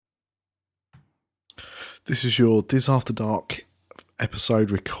This is your Diz After Dark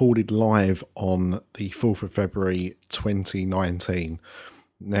episode recorded live on the 4th of February 2019.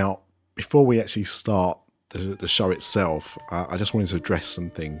 Now, before we actually start the show itself, I just wanted to address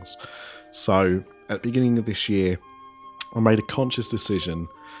some things. So, at the beginning of this year, I made a conscious decision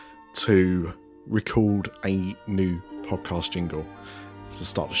to record a new podcast jingle to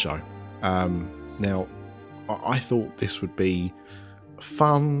start the show. Now, I thought this would be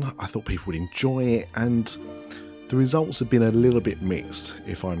fun, I thought people would enjoy it, and the results have been a little bit mixed,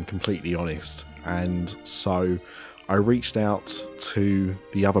 if I'm completely honest. And so I reached out to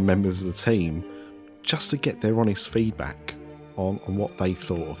the other members of the team just to get their honest feedback on what they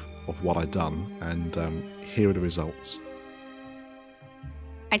thought of what I'd done, and here are the results.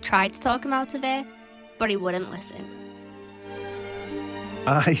 I tried to talk him out of it, but he wouldn't listen.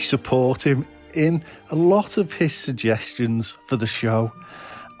 I support him in a lot of his suggestions for the show.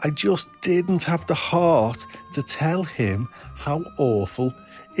 I just didn't have the heart to tell him how awful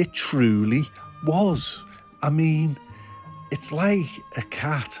it truly was. I mean, it's like a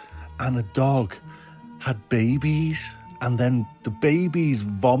cat and a dog had babies, and then the babies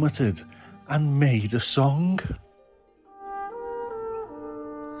vomited and made a song.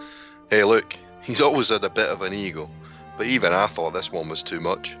 Hey, look, he's always had a bit of an ego, but even I thought this one was too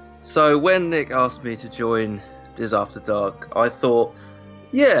much. So when Nick asked me to join Diz After Dark, I thought,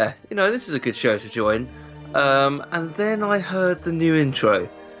 yeah, this is a good show to join. And then I heard the new intro.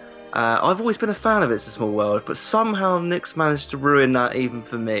 I've always been a fan of It's a Small World, but somehow Nick's managed to ruin that even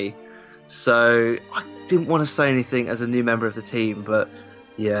for me. So I didn't want to say anything as a new member of the team, but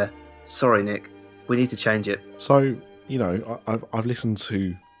yeah, sorry, Nick. We need to change it. So, I've listened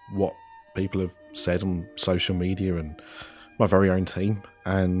to what people have said on social media and my very own team,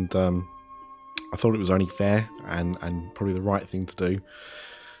 and I thought it was only fair and probably the right thing to do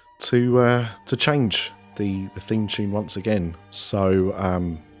to change the theme tune once again. So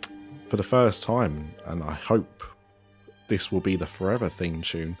for the first time, and I hope this will be the forever theme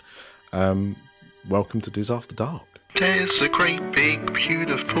tune, welcome to Diz After Dark. There's a great big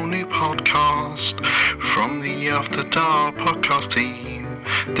beautiful new podcast from the After Dark podcast team.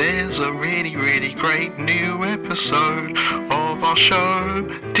 There's a really, really great new episode of our show,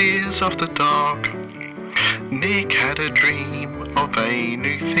 Diz After Dark. Nick had a dream of a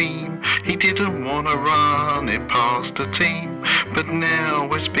new theme. He didn't want to run it past the team, but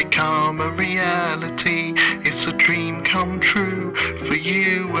now it's become a reality. It's a dream come true for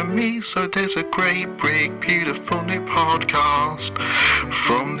you and me. So there's a great, big, beautiful new podcast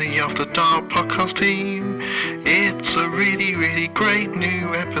from the After Dark podcast team. It's a really, really great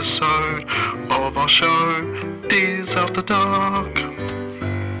new episode of our show, Diz After Dark.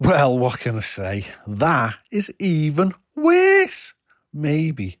 Well, what can I say? That is even worse.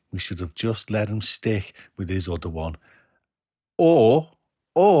 Maybe we should have just let him stick with his other one. Or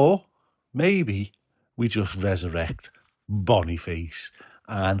maybe we just resurrect Boniface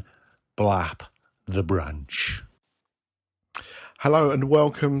and blap the branch. Hello and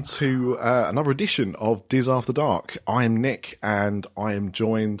welcome to another edition of Diz After Dark. I am Nick, and I am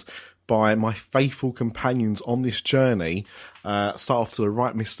joined by my faithful companions on this journey. Start off to the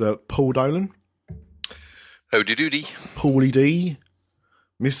right, Mr. Paul Dolan. Howdy doody. Paulie D.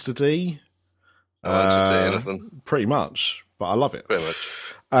 Mr. D. Anything. Pretty much, but I love it. Pretty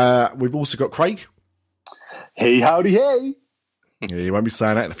much. We've also got Craig. Hey, howdy, hey. Yeah, you won't be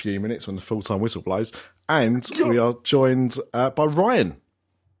saying that in a few minutes when the full-time whistle blows. And we are joined by Ryan.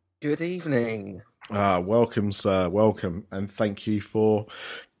 Good evening. Welcome, sir. Welcome. And thank you for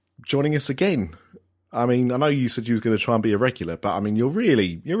joining us again. I mean, I know you said you was going to try and be a regular, but I mean, you're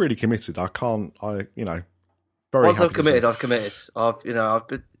really committed. Very Once happy I've committed, I've committed. I've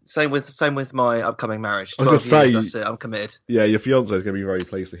been same with my upcoming marriage. I was going to say, that's it. I'm committed. Yeah, your fiance is going to be very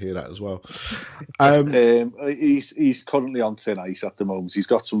pleased to hear that as well. He's currently on thin ice at the moment. He's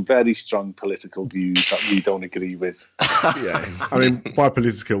got some very strong political views that we don't agree with. Yeah, I mean, by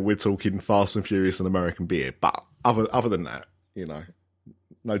political, we're talking Fast and Furious and American beer. But other than that,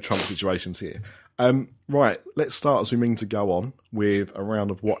 no Trump situations here. Right, let's start as we mean to go on with a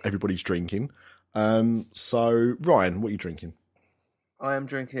round of what everybody's drinking. So, Ryan, what are you drinking? I am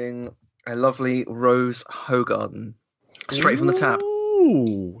drinking a lovely Rose Hogarden, straight from the tap.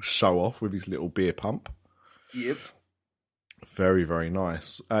 Ooh, show off with his little beer pump. Yep. Very, very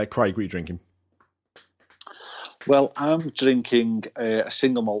nice. Craig, what are you drinking? Well, I'm drinking a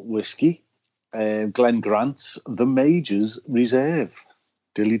single malt whiskey, Glen Grant's The Major's Reserve.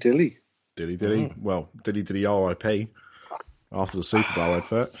 Dilly dilly. Dilly dilly. Well, dilly dilly RIP after the Super Bowl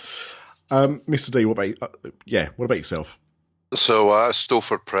advert. Mr. D, what about yourself? So,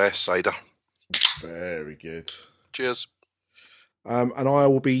 Stowford Press cider. Very good. Cheers. And I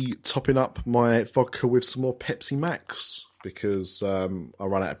will be topping up my vodka with some more Pepsi Max because I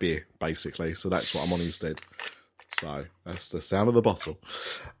run out of beer, basically. So that's what I'm on instead. So that's the sound of the bottle.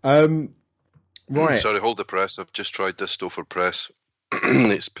 Right. Sorry, hold the press. I've just tried this Stouffer press.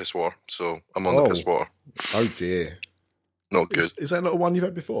 It's piss water, so I'm on the piss water. Oh, dear. Not good. Is that not a one you've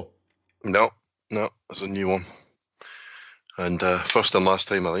had before? No, it's a new one. And first and last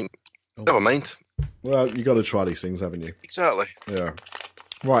time, I think. Oh. Never mind. Well, you got to try these things, haven't you? Exactly. Yeah.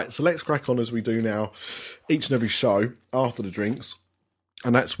 Right, so let's crack on as we do now each and every show after the drinks,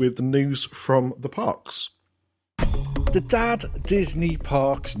 and that's with the news from the parks. The Dad Disney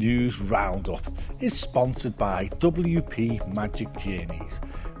Parks News Roundup is sponsored by WP Magic Journeys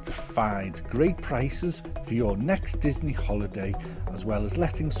to find great prices for your next Disney holiday, as well as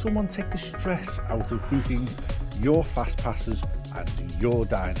letting someone take the stress out of booking your fast passes and your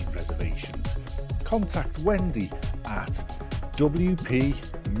dining reservations. Contact Wendy at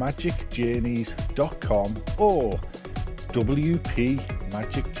wpmagicjourneys.com or WP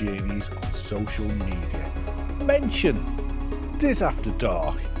Magic Journeys on social media. Mention Diz After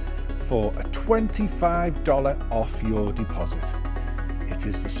Dark for a $25 off your deposit. It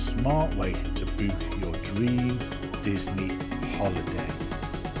is the smart way to book your dream Disney holiday.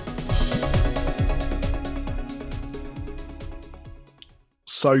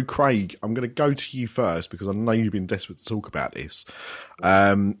 So, Craig, I'm going to go to you first because I know you've been desperate to talk about this.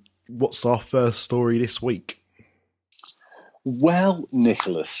 What's our first story this week? Well,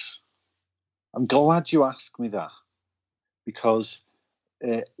 Nicholas, I'm glad you asked me that because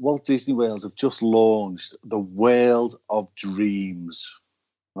Walt Disney World have just launched the World of Dreams,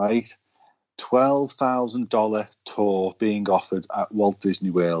 right? $12,000 tour being offered at Walt Disney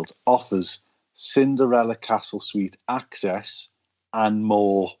World offers Cinderella Castle Suite access and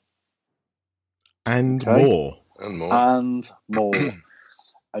more. And Okay? more. And more. And more.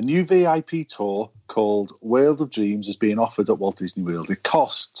 A new VIP tour called World of Dreams is being offered at Walt Disney World. It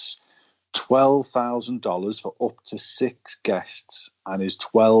costs $12,000 for up to 6 guests and is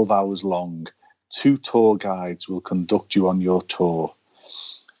 12 hours long. 2 tour guides will conduct you on your tour.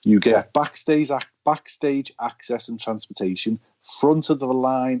 You get backstage access and transportation, front of the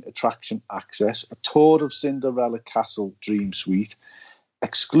line attraction access, a tour of Cinderella Castle Dream Suite,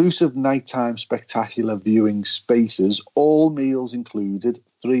 exclusive nighttime spectacular viewing spaces, all meals included,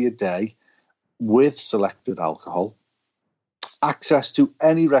 3 a day, with selected alcohol, access to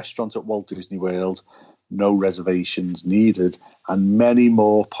any restaurant at Walt Disney World, no reservations needed, and many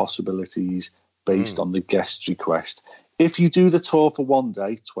more possibilities based on the guest's request. If you do the tour for one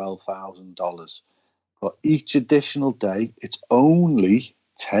day, $12,000. For each additional day, it's only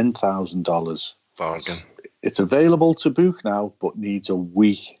 $10,000. Bargain. It's available to book now, but needs a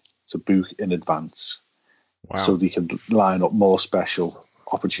week to book in advance. Wow. So they can line up more special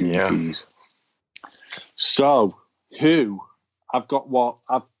opportunities. Yeah. So, who? I've got what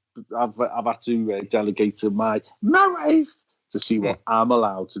I've had to delegate to my wife to see what I'm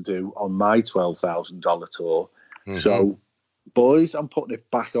allowed to do on my $12,000 tour. Mm-hmm. So, boys, I'm putting it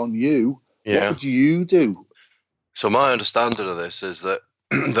back on you. Yeah. What would you do? So my understanding of this is that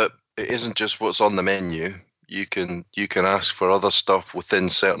that it isn't just what's on the menu. You can ask for other stuff within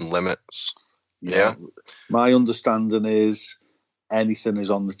certain limits. Yeah. My understanding is anything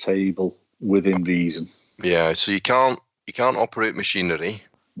is on the table within reason. Yeah. So you can't operate machinery.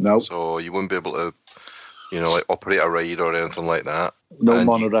 No. So you wouldn't be able to, like operate a ride or anything like that. No and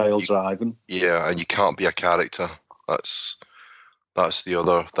monorail driving. Yeah, and you can't be a character. That's the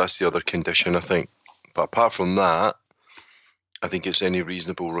other condition, I think. But apart from that, I think it's any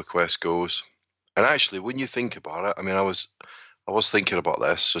reasonable request goes. And actually, when you think about it, I mean, I was thinking about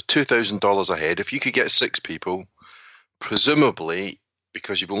this. So $2,000 a head. If you could get 6 people, presumably,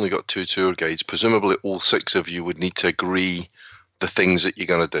 because you've only got 2 tour guides, presumably all 6 of you would need to agree the things that you're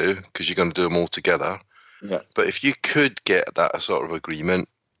going to do because you're going to do them all together. Yeah. But if you could get that sort of agreement,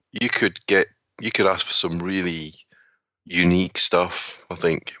 you could ask for some really unique stuff, I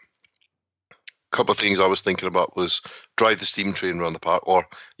think. A couple of things I was thinking about was drive the steam train around the park, or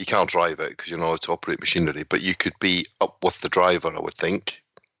you can't drive it because you're not allowed to operate machinery, but you could be up with the driver, I would think,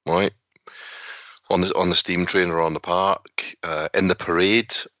 right? On the steam train around the park, in the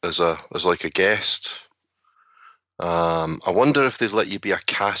parade as like a guest. I wonder if they'd let you be a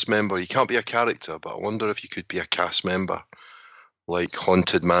cast member. You can't be a character, but I wonder if you could be a cast member, like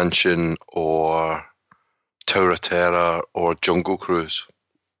Haunted Mansion or Tower of Terror or Jungle Cruise.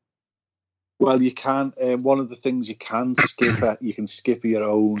 Well, you can. One of the things you can skip your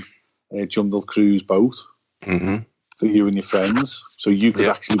own Jungle Cruise boat. Mm-hmm. for you and your friends. So you could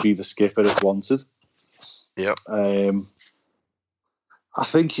Yeah. actually be the skipper if wanted. Yep. I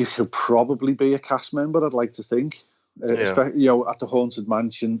think you could probably be a cast member, I'd like to think. Especially, at the Haunted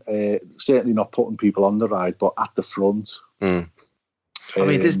Mansion, certainly not putting people on the ride, but at the front. Mm. I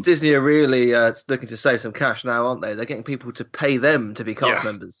mean, Disney are really looking to save some cash now, aren't they? They're getting people to pay them to be cast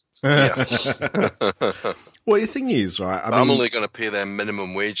members. Yeah. Well, the thing is, right? I'm only going to pay them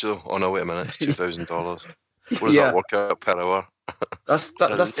minimum wage, though. Oh, no, wait a minute. It's $2,000. What does that work out per hour? That's a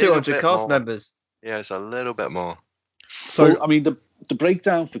 200 little cast bit members. Yeah, it's a little bit more. So, I mean, the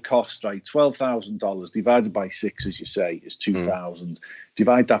breakdown for cost, right? $12,000 divided by 6, as you say, is $2,000.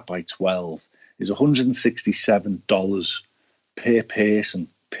 Divide that by 12 is $167 per person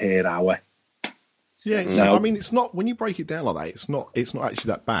per hour. yeah, I mean, it's not, when you break it down like that, it's not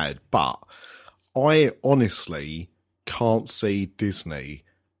actually that bad. But I honestly can't see Disney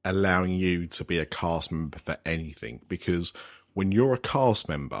allowing you to be a cast member for anything, because when you're a cast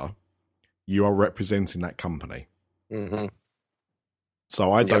member, you are representing that company. Mm-hmm.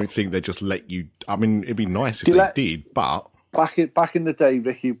 So I don't think they just let you. I mean, it'd be nice if they did, but back in the day,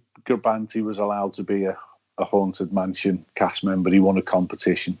 Ricky Gerbanti was allowed to be a Haunted Mansion cast member. He won a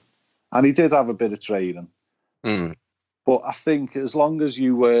competition, and he did have a bit of training. Mm. But I think as long as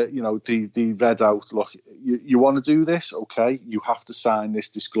you were, the read out, look, you want to do this, okay? You have to sign this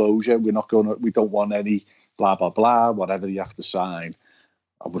disclosure. We don't want any blah blah blah, whatever you have to sign.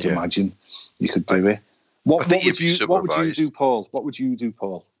 I would imagine you could do it. What would you do, Paul? What would you do,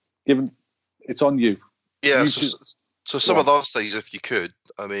 Paul? Given it's on you. Yeah. So some of those things, if you could,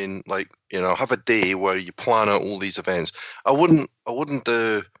 I mean, like, have a day where you plan out all these events. I wouldn't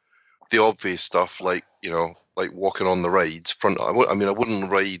do the obvious stuff like walking on the rides. I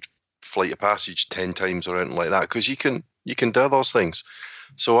wouldn't ride Flight of Passage 10 times or anything like that, because you can do those things.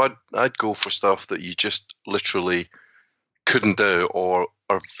 So I'd go for stuff that you just literally couldn't do or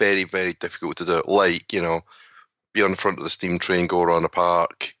are very, very difficult to do. Like, be on the front of the steam train, go around the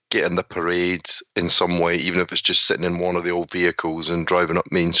park, get in the parades in some way, even if it's just sitting in one of the old vehicles and driving up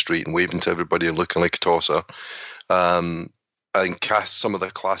Main Street and waving to everybody and looking like a tosser. And cast some of the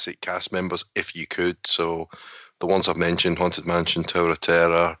classic cast members if you could. So the ones I've mentioned, Haunted Mansion, Tower of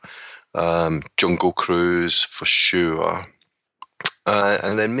Terror, Jungle Cruise for sure.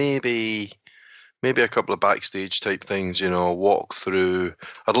 And then maybe a couple of backstage type things, walk through.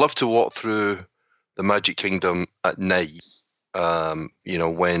 I'd love to walk through the Magic Kingdom at night,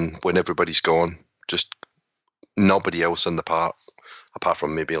 when everybody's gone, just nobody else in the park, apart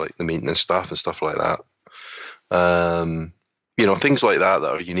from maybe like the maintenance staff and stuff like that. Things like that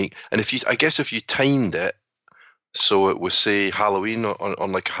are unique. And if you timed it so it was, say, Halloween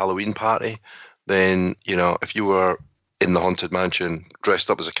on like a Halloween party, then, if you were in the Haunted Mansion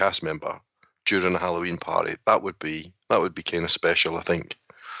dressed up as a cast member during a Halloween party, that would be kind of special, I think.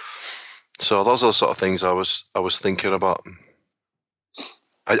 So those are the sort of things I was thinking about.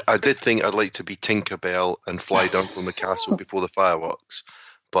 I did think I'd like to be Tinkerbell and fly down from the castle before the fireworks,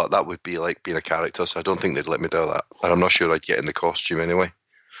 but that would be like being a character, so I don't think they'd let me do that. And I'm not sure I'd get in the costume anyway.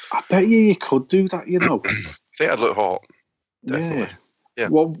 I bet you could do that, I think I'd look hot. Definitely. Yeah.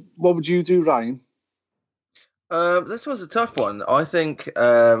 What would you do, Ryan? This was a tough one. I think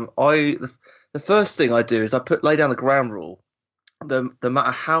the first thing I do is I lay down the ground rule. No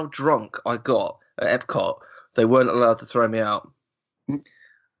matter how drunk I got at Epcot, they weren't allowed to throw me out.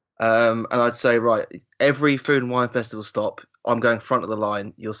 And I'd say, right, every food and wine festival stop, I'm going front of the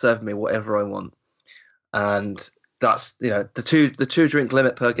line. You'll serve me whatever I want, and that's the two drink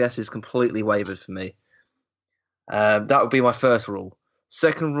limit per guest is completely waived for me. That would be my first rule.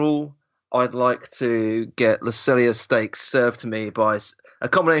 Second rule, I'd like to get Lucilia steaks served to me by a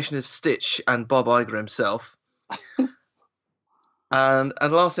combination of Stitch and Bob Iger himself. And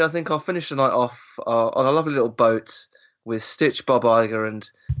lastly, I think I'll finish the night off on a lovely little boat with Stitch, Bob Iger, and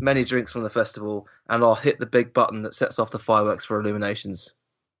many drinks from the festival, and I'll hit the big button that sets off the fireworks for Illuminations.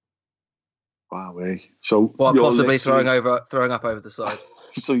 Wow, so while possibly throwing up over the side.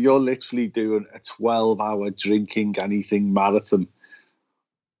 So you're literally doing a 12-hour drinking anything marathon.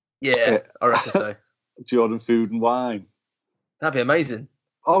 Yeah, I reckon so. During food and wine. That'd be amazing.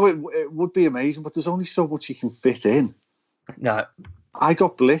 Oh, it would be amazing, but there's only so much you can fit in. No. I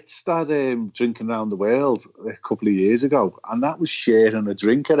got blitzed at Drinking Around the World a couple of years ago, and that was sharing a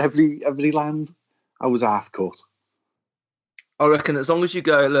drink at every land. I was half cut. I reckon as long as you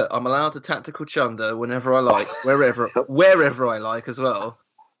go, look, I'm allowed to tactical chunder whenever I like, wherever I like as well.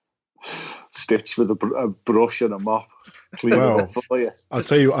 Stitch with a brush and a mop. Well, I'll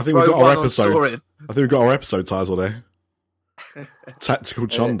tell you, I think we've got our episode. I think we've got our episode title there. Tactical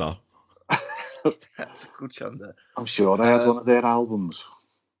chunder. Tactical Chunder. I'm sure I had one of their albums.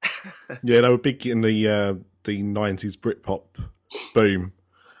 Yeah, they were big in the 90s Britpop boom.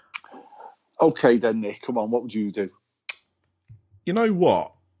 Okay, then, Nick, come on, what would you do? You know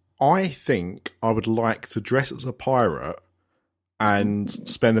what? I think I would like to dress as a pirate and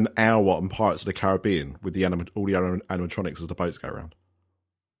spend an hour on Pirates of the Caribbean with all the animatronics as the boats go around.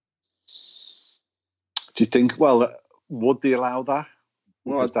 Do you think, well, would they allow that?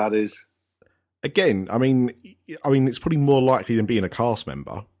 Well, Because that is... Again, I mean, it's probably more likely than being a cast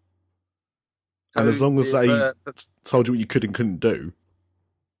member. And as long as they told you what you could and couldn't do.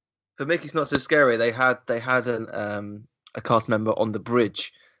 For Mickey's Not So Scary, they had a cast member on the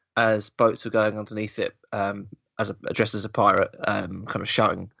bridge as boats were going underneath it, dressed as a pirate, kind of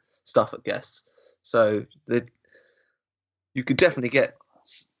shouting stuff at guests. So you could definitely get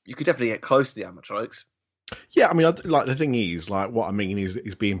close to the animatronics. Yeah, I mean, like the thing is, like what I mean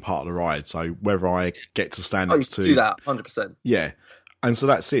is being part of the ride. So whether I get to stand next to do that 100%. Yeah. And so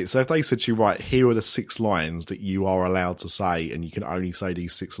that's it. So if they said to you, right, here are the 6 lines that you are allowed to say, and you can only say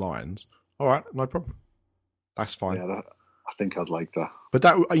these 6 lines, all right, no problem. That's fine. Yeah, I think I'd like that. But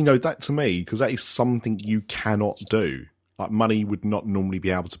that to me, because that is something you cannot do. Like money would not normally be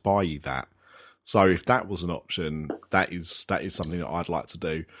able to buy you that. So if that was an option, that is something that I'd like to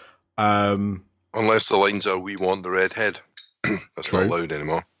do. Unless the lines are, we want the redhead. That's True. not allowed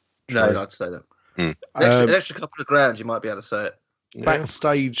anymore. No, you're not to say that. Hmm. An extra couple of grand, you might be able to say it. Yeah.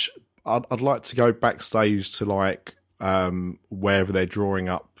 Backstage, I'd like to go backstage to like wherever they're drawing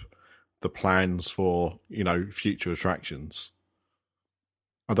up the plans for future attractions.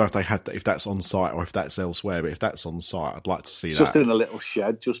 I don't know if they had that, if that's on site or if that's elsewhere, but if that's on site, I'd like to see that. Just in a little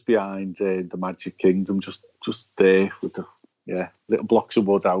shed just behind the Magic Kingdom, just there with the little blocks of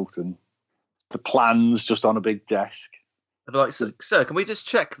wood out and the plans just on a big desk. I'd be like, sir, can we just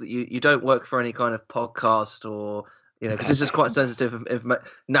check that you don't work for any kind of podcast or because this is quite sensitive information.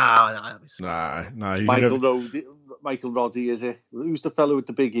 No. Michael Roddy, is it? Who's the fellow with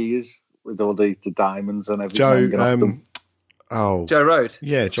the big ears with all the diamonds and everything? Joe Road.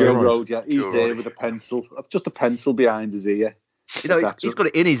 Yeah, Joe Road. Yeah, he's Joe there Road. with a pencil, just a pencil behind his ear. He's got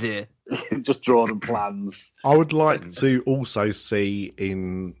it in his ear. Just drawing plans. I would like to also see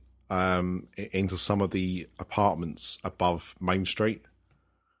into some of the apartments above Main Street.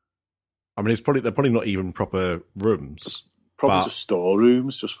 I mean, they're probably not even proper rooms. Probably just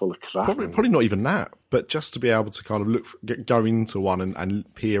storerooms, just full of crap. Probably not even that. But just to be able to kind of go into one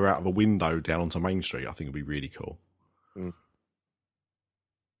and peer out of a window down onto Main Street, I think would be really cool. Mm.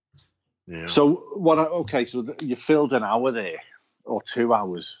 Yeah. So so you filled an hour there or 2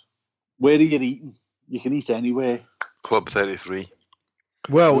 hours. Where are you eating? You can eat anywhere. Club 33.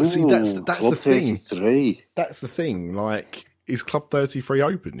 Well, see, that's Club the thing. 33. That's the thing. Like, is Club 33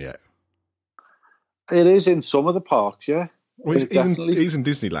 open yet? It is in some of the parks, yeah. Well, he's in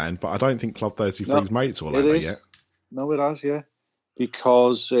Disneyland, but I don't think Club 33's made it to Orlando yet. No, it has, yeah.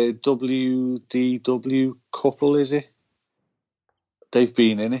 Because WDW couple, is it? They've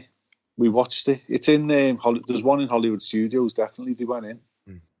been in it. We watched it. It's in there's one in Hollywood Studios, definitely. They went in.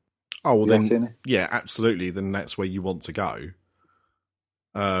 Oh, well, then, yeah, absolutely. Then that's where you want to go.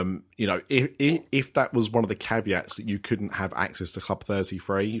 If that was one of the caveats that you couldn't have access to Club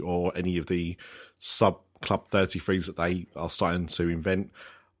 33 or any of the sub Club 33s that they are starting to invent,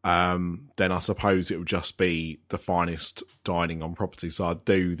 then I suppose it would just be the finest dining on property. So I'd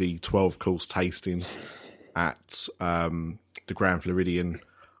do the 12-course tasting at the Grand Floridian.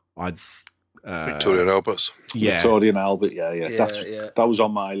 Victoria and Albert's. Yeah. Victoria and Albert, yeah. That was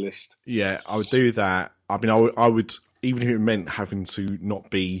on my list. Yeah, I would do that. I mean, I would, even if it meant having to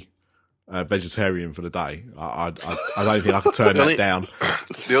not be vegetarian for the day, I don't think I could turn that down.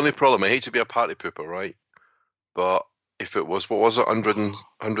 The only problem, I hate to be a party pooper, right? But if it was, what was it,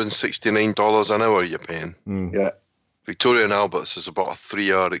 $169 an hour you're paying? Mm. Yeah. Victoria and Albert's is about a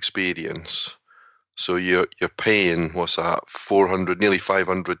 3-hour experience. So you're paying, what's that, nearly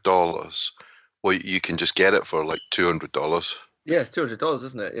 $500. Well, you can just get it for like $200. Yeah, it's $200,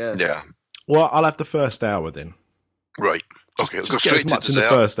 isn't it? Yeah. Yeah. Well, I'll have the first hour then. Right. Okay, let's go Just get as straight to much in the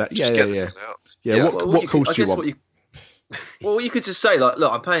dessert. first hour. Yeah. What course do you want? Well, you could just say like,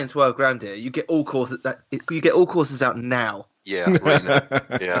 look, I'm paying $12,000 here. You get all courses out now. Yeah, right now.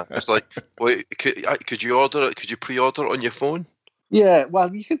 Yeah, it's like, wait, could you order it? Could you pre-order it on your phone? Yeah,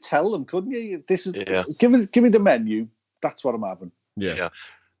 well, you could tell them, couldn't you? This is give me the menu. That's what I'm having. Yeah.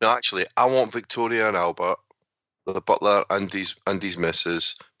 No, actually, I want Victoria and Albert, the butler and his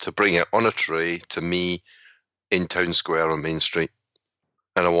missus, to bring it on a tray to me in Town Square on Main Street,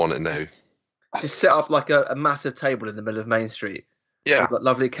 and I want it now. Just set up like a massive table in the middle of Main Street Yeah. You've got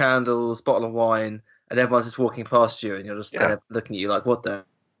lovely candles, bottle of wine, and everyone's just walking past you, and you're just there looking at you like, what the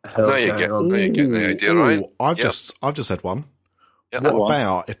hell No, is you going get- on? no, you get the idea, right? I've Yep. just had one. Yeah. What Go on.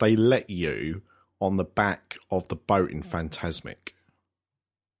 about if they let you on the back of the boat in Phantasmic?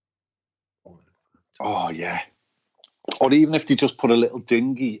 Oh, yeah. Or even if they just put a little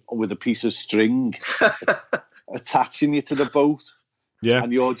dinghy with a piece of string attaching you to the boat, Yeah.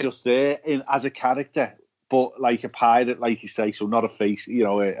 and you're just there as a character, but like a pirate, like you say, so not a face,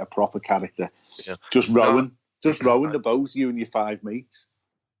 a proper character. Yeah. Just rowing the boat, you and your 5 mates.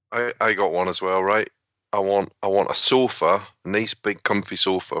 I got one as well, right? I want a sofa, a nice big comfy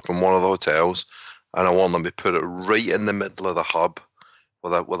sofa from one of the hotels, and I want them to put it right in the middle of the hub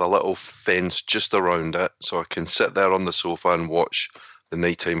with a little fence just around it, so I can sit there on the sofa and watch the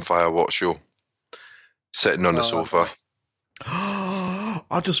nighttime fireworks show. Sitting on the sofa.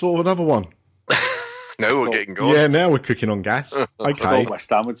 I just thought of another one. Now we're So- getting going. Yeah, now we're cooking on gas. I Okay. thought West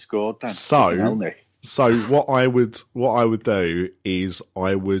Ham had scored then. So- Fucking hell, Nick. So what I would do is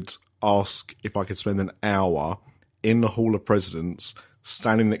I would ask if I could spend an hour in the Hall of Presidents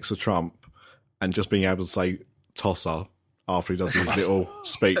standing next to Trump and just being able to say tosser after he does his little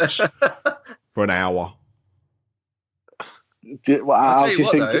speech for an hour. I'll How tell do you you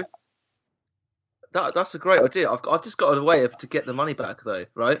what, think? though, that's a great idea. I've just got a way to get the money back, though,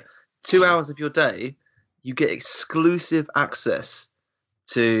 right? 2 hours of your day, you get exclusive access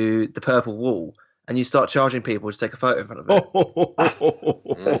to the purple wall, and you start charging people to take a photo in front of it.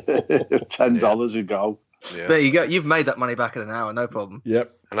 $10 a go. Yeah. There you go. You've made that money back in an hour, no problem.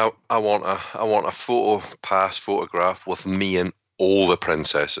 Yep. And I want a photo pass photograph with me and all the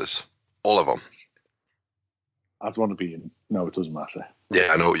princesses, all of them. I'd want to be in. No, it doesn't matter. Yeah,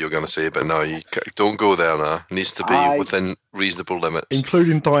 I know what you're going to say, but no, you don't go there now. It needs to be within reasonable limits.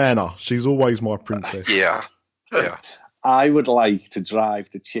 Including Diana. She's always my princess. Yeah, yeah. I would like to drive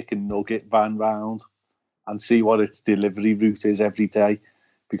the chicken nugget van round and see what its delivery route is every day.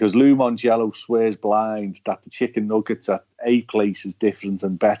 Because Lou Mongello swears blind that the chicken nuggets at A place is different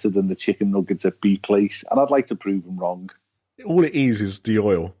and better than the chicken nuggets at B place. And I'd like to prove him wrong. All it is the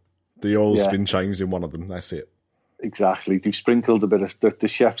oil. The oil's Yeah. been changed in one of them. That's it. Exactly. They've sprinkled a bit of... The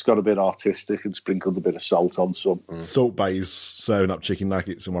chef's got a bit artistic and sprinkled a bit of salt on some. Salt Bay's serving up chicken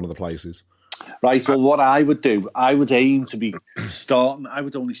nuggets in one of the places. Right, well, what I would do, I would aim to be starting... I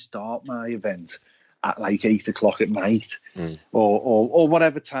would only start my event at like 8 o'clock at night or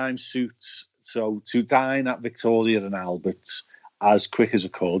whatever time suits. So to dine at Victoria and Albert's as quick as I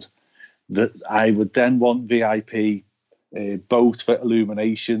could, that I would then want VIP boat for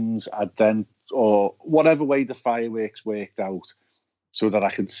illuminations. I'd then, or whatever way the fireworks worked out, so that I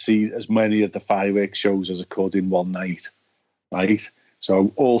could see as many of the fireworks shows as I could in one night, right?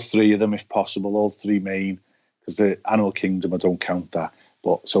 So all 3 of them, if possible, all 3 main, because the Animal Kingdom, I don't count that.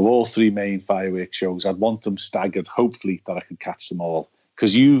 But so all 3 main fireworks shows, I'd want them staggered, hopefully that I could catch them all.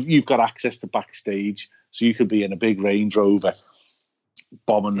 Because you've got access to backstage, so you could be in a big Range Rover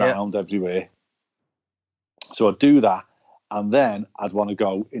bombing around everywhere. So I'd do that, and then I'd want to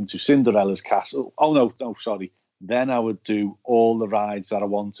go into Cinderella's castle. Oh, no, sorry. Then I would do all the rides that I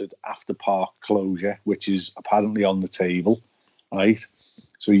wanted after park closure, which is apparently on the table, right?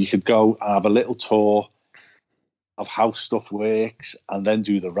 So you could go and have a little tour of how stuff works and then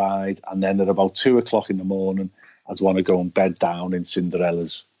do the ride. And then at about 2 o'clock in the morning, I'd want to go and bed down in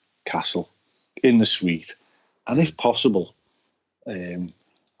Cinderella's castle in the suite. And if possible,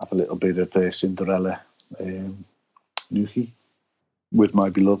 have a little bit of Cinderella gnocchi with my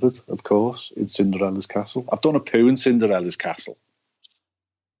beloved, of course, in Cinderella's castle. I've done a poo in Cinderella's castle.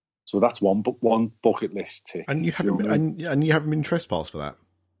 So that's one bucket list tick. And you haven't and you haven't been trespassed for that.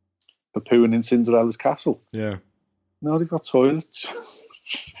 For pooing in Cinderella's castle. Yeah. No, they've got toilets.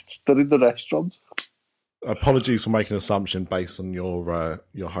 They're in the restaurant. Apologies for making an assumption based on your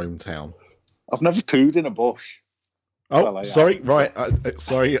hometown. I've never pooed in a bush. Oh, Well, I sorry. Right.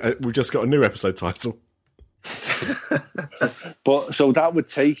 Sorry. We've just got a new episode title. But so that would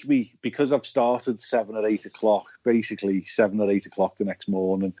take me, because I've started 7 or 8 o'clock, basically 7 or 8 o'clock the next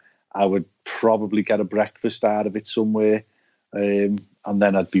morning, I would probably get a breakfast out of it somewhere, and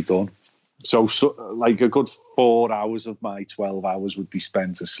then I'd be done. So like a good 4 hours of my 12 hours would be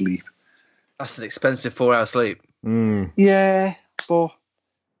spent asleep. That's an expensive 4-hour sleep. Yeah, but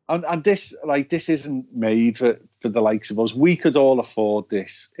and this isn't made for the likes of us. We could all afford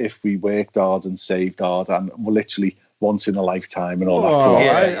this if we worked hard and saved hard, and we're literally once in a lifetime and all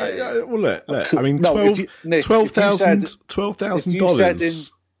that. Well, look. I mean, No,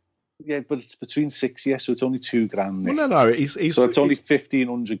 $12,000. Yeah, but it's between 6 years, so it's only $2,000. Well, no. So it's only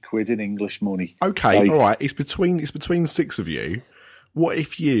 1,500 quid in English money. Okay, Right. all right. It's between 6 of you. What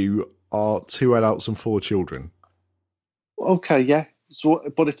if you are 2 adults and 4 children? Okay, yeah. So,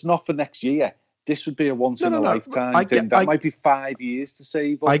 but it's not for next year. This would be a once in a lifetime thing. That might be 5 years to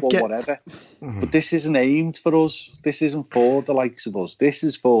save up or whatever. But this isn't aimed for us. This isn't for the likes of us. This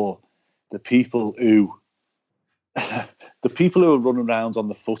is for the people who, are running around on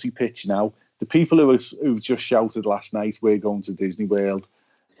the footy pitch now. The people who just shouted last night, "We're going to Disney World."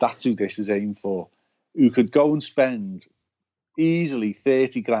 That's who this is aimed for. Who could go and spend easily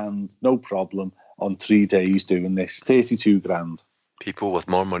 30 grand, no problem, on 3 days doing this. 32 grand. People with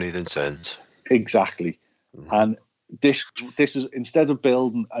more money than sense. Exactly. And this is, instead of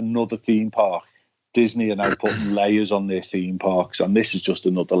building another theme park, Disney are now putting layers on their theme parks, and this is just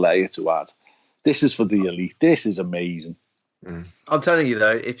another layer to add. This is for the elite. This is amazing. I'm telling you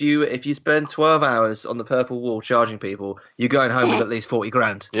though, if you spend 12 hours on the purple wall charging people, you're going home with at least 40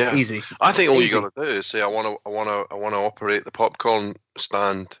 grand. Yeah, easy. I think all you got to do is say, I want to operate the popcorn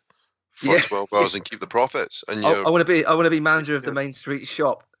stand for 12 hours and keep the profits. And I want to be manager of the Main Street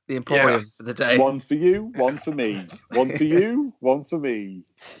shop, the Emporium, for the day. One for you, one for me. One for you, one for me.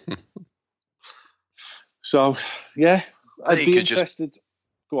 So yeah, I'd be interested.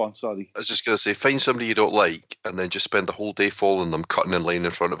 Go on, sorry. I was just going to say, find somebody you don't like and then just spend the whole day following them, cutting in line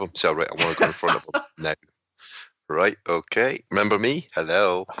in front of them. Say, all right, I want to go in front of them now. Right, okay. Remember me?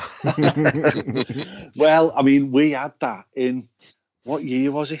 Hello. Well, I mean, we had that in, what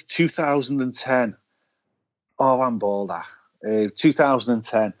year was it? 2010. Oh, I'm bald.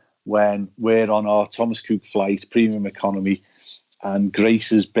 2010, when we're on our Thomas Cook flight, premium economy, and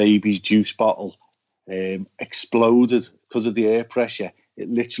Grace's baby's juice bottle exploded because of the air pressure. It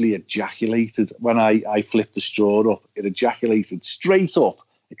literally ejaculated. When I flipped the straw up, it ejaculated straight up,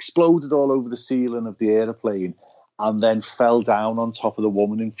 exploded all over the ceiling of the aeroplane, and then fell down on top of the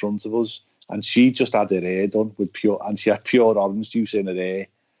woman in front of us. And she just had her hair done with she had pure orange juice in her hair,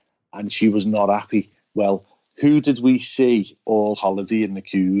 and she was not happy. Well, who did we see all holiday in the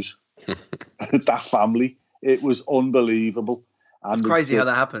queues? That family. It was unbelievable. And it's crazy how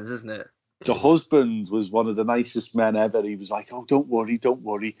that happens, isn't it? The husband was one of the nicest men ever. He was like, "Oh, don't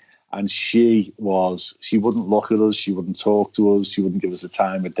worry." And she wouldn't look at us. She wouldn't talk to us. She wouldn't give us the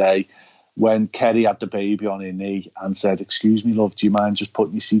time of day. When Kerry had the baby on her knee and said, "Excuse me, love, do you mind just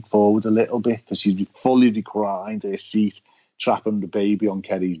putting your seat forward a little bit?" Because she'd fully reclined her seat, trapping the baby on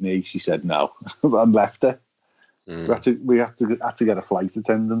Kerry's knee. She said no and left her. We had to get a flight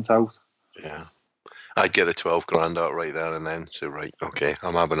attendant out. Yeah. I'd get the 12 grand out right there and then say, right, okay,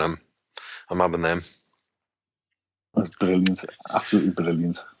 I'm having them. That's brilliant. Absolutely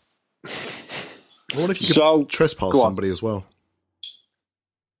brilliant. I wonder if you could trespass somebody as well.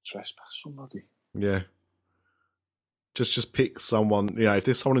 Trespass somebody? Yeah. Just pick someone, if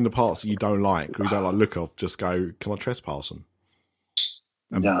there's someone in the parks that you don't like, or you don't like the look of, just go, can I trespass them?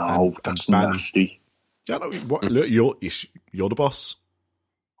 That's nasty. Yeah, no, what, look, you're the boss.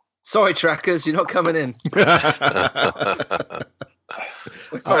 Sorry, trackers, you're not coming in.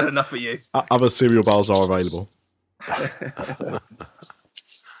 We've had enough of you. Other cereal bars are available. I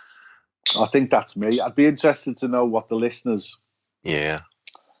think that's me. I'd be interested to know what the listeners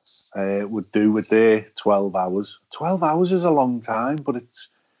would do with their 12 hours. 12 hours is a long time, but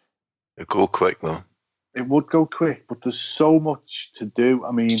it'd go quick, though. It would go quick, but there's so much to do.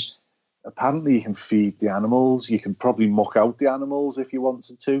 I mean, apparently you can feed the animals. You can probably muck out the animals if you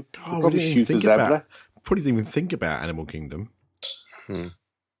wanted to. Probably shoot a zebra. Probably didn't even think about Animal Kingdom. No,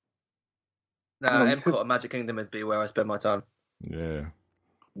 Epcot and Magic Kingdom would be where I spend my time. Yeah.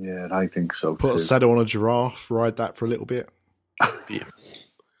 Yeah, I think so. Put a saddle on a giraffe, ride that for a little bit.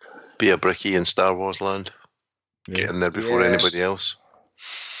 Be a brickie in Star Wars Land. Yeah. Get in there before anybody else.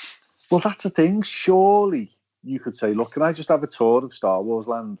 Well, that's the thing. Surely you could say, look, can I just have a tour of Star Wars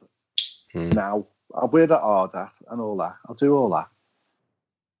Land now? I'll wear that Ardat and all that. I'll do all that.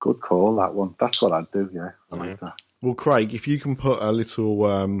 Good call, that one. That's what I'd do, yeah. I like that. Well, Craig, if you can put a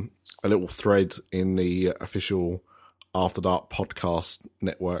little thread in the official After Dark Podcast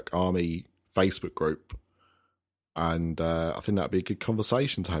Network Army Facebook group, and I think that'd be a good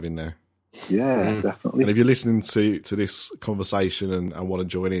conversation to have in there. Yeah, definitely. And if you're listening to this conversation and want to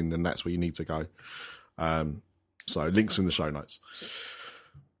join in, then that's where you need to go. So links in the show notes.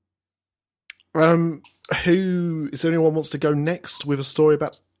 Who is there? Anyone wants to go next with a story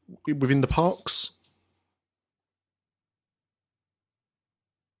about within the parks?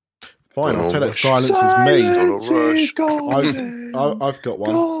 Fine, I'll tell that silence is me. I've got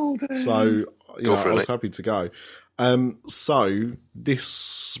one. Golden. So I was happy to go. So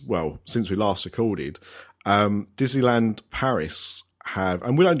since we last recorded, Disneyland Paris have,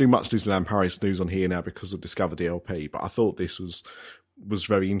 and we don't do much Disneyland Paris news on here now because of Discover DLP, but I thought this was was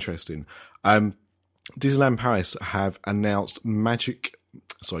very interesting. Disneyland Paris have announced Magical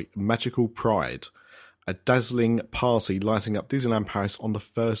Pride, a dazzling party lighting up Disneyland Paris on the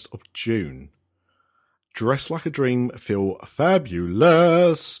 1st of June. Dress like a dream, feel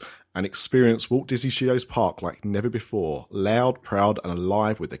fabulous, and experience Walt Disney Studios Park like never before. Loud, proud, and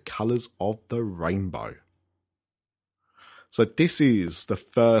alive with the colours of the rainbow. So this is the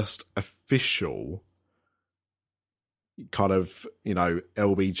first official kind of,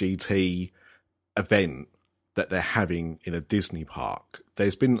 LBGT event that they're having in a Disney park.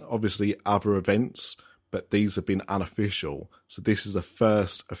 There's been obviously other events, but these have been unofficial. So this is the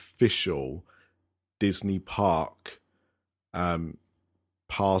first official Disney park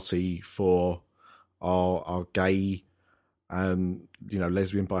party for our gay,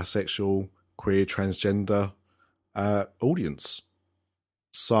 lesbian, bisexual, queer, transgender audience.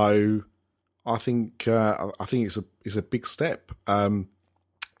 So I think it's a big step.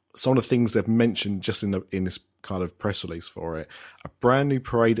 Some of the things they've mentioned just in this kind of press release for it: a brand new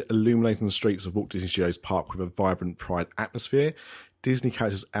parade illuminating the streets of Walt Disney Studios Park with a vibrant Pride atmosphere. Disney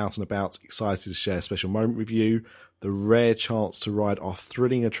characters out and about, excited to share a special moment with you. The rare chance to ride our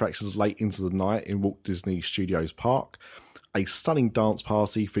thrilling attractions late into the night in Walt Disney Studios Park. A stunning dance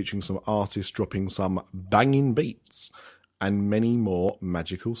party featuring some artists dropping some banging beats, and many more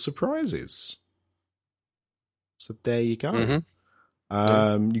magical surprises. So there you go.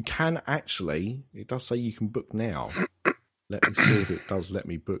 Mm-hmm. You can actually, it does say you can book now. Let me see if it does let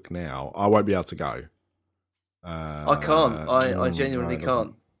me book now. I won't be able to go. I can't. I genuinely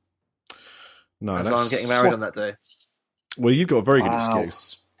can't. No, that's why I'm getting married on that day. Well, you've got a very good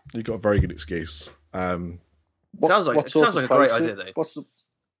excuse. You've got a very good excuse. Sounds like a great idea, though. What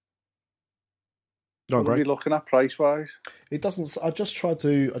are you looking at price wise? It doesn't. I just tried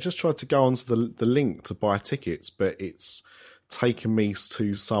to go onto the link to buy tickets, but it's taken me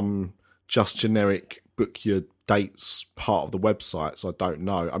to some just generic book your dates part of the website, so I don't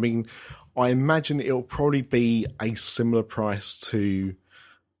know. I mean, I imagine it'll probably be a similar price to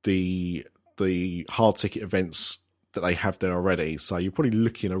the hard ticket events that they have there already. So you're probably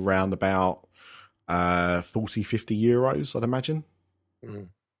looking around about 40, 50 euros, I'd imagine. Mm.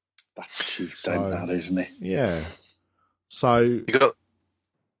 That's cheap, isn't it? Yeah. So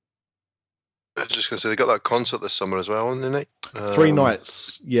I was just going to say, they got that concert this summer as well, didn't they? 3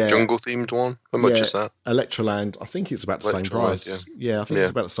 nights, yeah. Jungle themed one. How much is that? Electroland. I think it's about the same price. Yeah, I think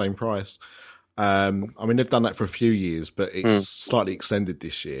it's about the same price. I mean, they've done that for a few years, but it's slightly extended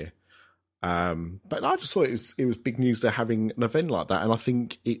this year. But I just thought it was big news they're having an event like that, and I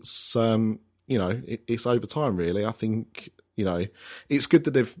think it's it's over time, really. I think it's good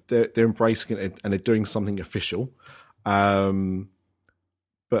that they're embracing it and they're doing something official. But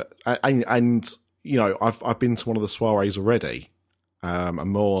I've been to one of the soirees already. And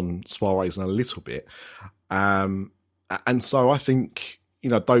more on soirees in a little bit. And so I think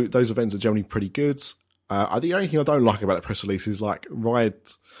those events are generally pretty good. The only thing I don't like about the press release is like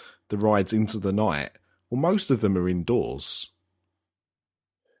the rides into the night. Well, most of them are indoors.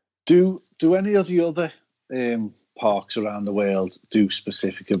 Do any of the other parks around the world do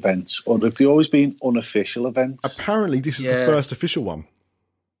specific events, or have they always been unofficial events? Apparently, this is the first official one.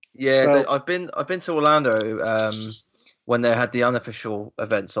 Yeah, well, I've been to Orlando when they had the unofficial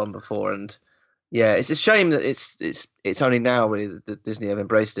events on before, and yeah, it's a shame that it's only now really that Disney have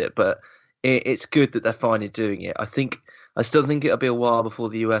embraced it, but it's good that they're finally doing it. I still think it'll be a while before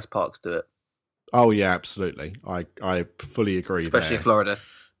the US parks do it. Oh yeah, absolutely. I fully agree. Especially in Florida.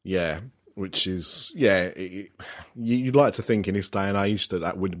 Yeah, which is you'd like to think in this day and age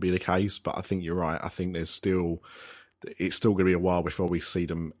that wouldn't be the case, but I think you're right. I think it's still going to be a while before we see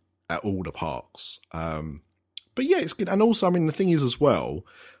them at all the parks. But yeah, it's good. And also, I mean, the thing is as well,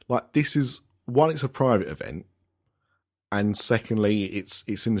 like this is one, it's a private event, and secondly, it's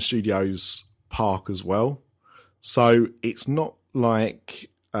in the studios park as well. So it's not like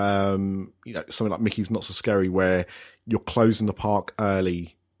something like Mickey's Not So Scary where you're closing the park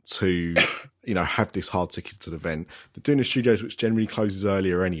early to have this hard ticket to the event. They're doing the studios, which generally closes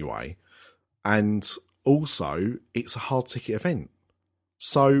earlier anyway, and also it's a hard ticket event,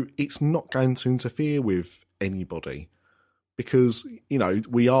 so it's not going to interfere with anybody because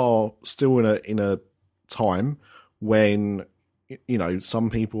we are still in a time when some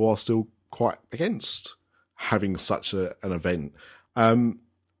people are still quite against having such an event.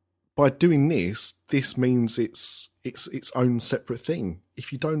 By doing this means it's its own separate thing.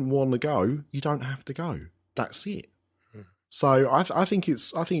 If you don't want to go, you don't have to go. That's it. So I think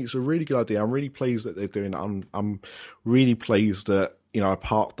it's a really good idea. I'm really pleased that they're doing it. I'm really pleased that a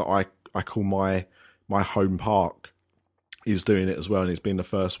park that I call my home park is doing it as well, and it's been the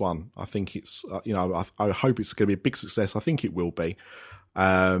first one. I think it's, I hope it's going to be a big success. I think it will be.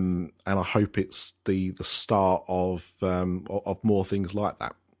 And I hope it's the start of more things like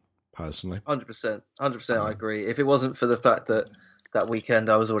that, personally. 100%. I agree. If it wasn't for the fact that weekend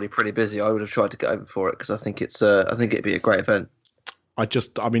I was already pretty busy, I would have tried to get over for it, because I think it'd be a great event. I'm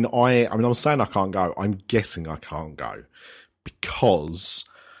saying I can't go. I'm guessing I can't go because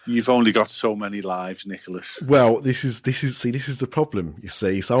you've only got so many lives, Nicholas. Well, this is the problem, you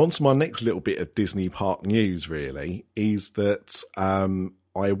see. So on to my next little bit of Disney park news, really, is that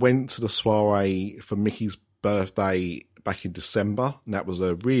I went to the soiree for Mickey's birthday back in December, and that was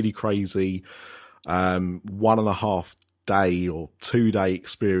a really crazy 1.5 day or 2 day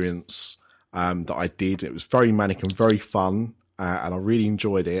experience that I did. It was very manic and very fun. And I really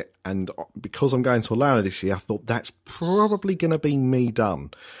enjoyed it. And because I'm going to Orlando this year, I thought that's probably going to be me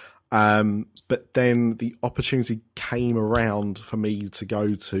done. But then the opportunity came around for me to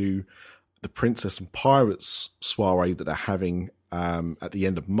go to the Princess and Pirates soiree that they're having at the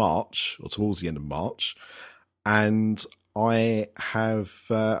end of March, or towards the end of March. And I'm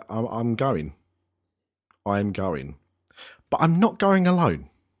going. I'm going. But I'm not going alone.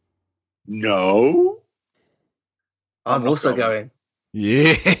 No. I'm also going.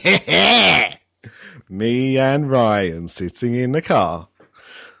 Yeah. Me and Ryan sitting in the car.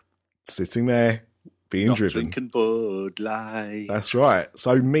 Sitting there, being Not driven. Drinking Bud Light. That's right.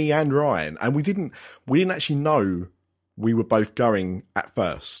 So me and Ryan, and we didn't actually know we were both going at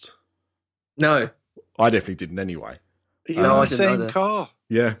first. No. I definitely didn't anyway. Are you in the I didn't know same that. car?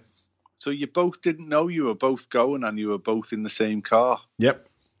 Yeah. So you both didn't know you were both going, and you were both in the same car? Yep.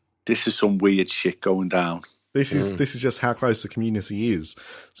 This is some weird shit going down. This is just how close the community is.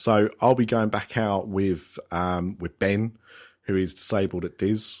 So I'll be going back out with Ben, who is disabled at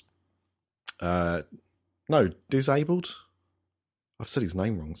Diz. No, disabled. I've said his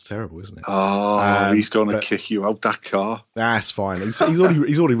name wrong. It's terrible, isn't it? Oh, he's going to kick you out that car. That's fine. He's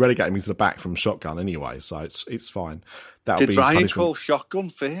already relegated me to the back from shotgun anyway, so it's fine. That'll be Did his Ryan punishment. call shotgun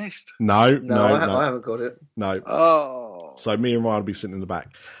first? No, I haven't got it. no. Oh, So me and Ryan will be sitting in the back.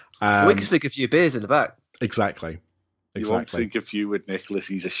 We can stick a few beers in the back. Exactly. you won't think of you with Nicholas.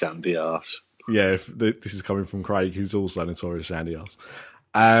 He's a shandy arse. Yeah, this is coming from Craig, who's also a notorious shandy ass.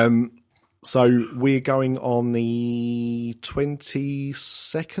 So we're going on the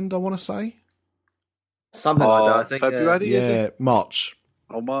 22nd, I want to say. Something like that, I think. February, is Yeah, it? March.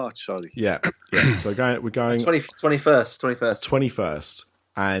 Oh, March, sorry. Yeah. So we're going 21st. 21st,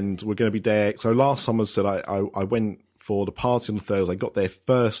 and we're going to be there. So last summer, said I went for the party on Thursday, got there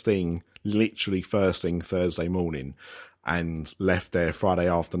literally first thing Thursday morning, and left there Friday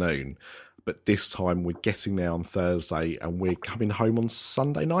afternoon. But this time we're getting there on Thursday, and we're coming home on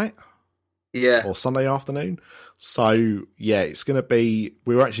Sunday night. Yeah. Or Sunday afternoon. So yeah, it's going to be,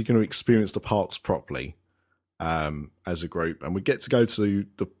 we're actually going to experience the parks properly as a group, and we get to go to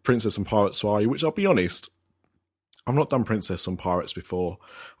the Princess and Pirates soiree, which I'll be honest, I've not done Princess and Pirates before.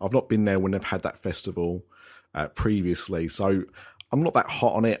 I've not been there when they've had that festival previously, so I'm not that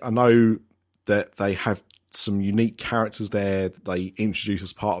hot on it. I know that they have some unique characters there that they introduced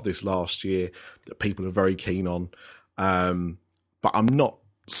as part of this last year that people are very keen on, but I'm not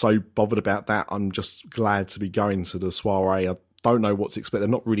so bothered about that. I'm just glad to be going to the soiree. I don't know what to expect. They've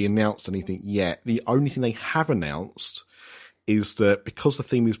not really announced anything yet. The only thing they have announced is that because the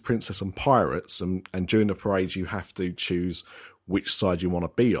theme is Princess and Pirates, and during the parade you have to choose which side you want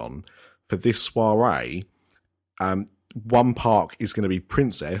to be on, for this soiree, one park is going to be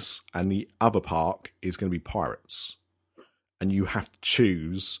Princess and the other park is going to be Pirates. And you have to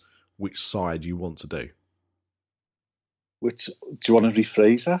choose which side you want to do. Do you want to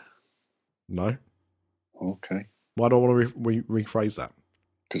rephrase that? No? Okay. Why do I want to rephrase that?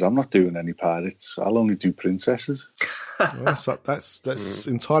 Because I'm not doing any pirates. I'll only do princesses. Well, that's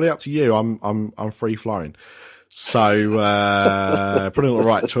entirely up to you. I'm free flowing. So probably not the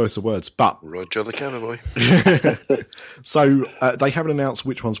right choice of words, but Roger the cowboy. So they haven't announced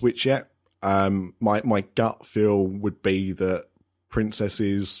which one's which yet. My gut feel would be that Princess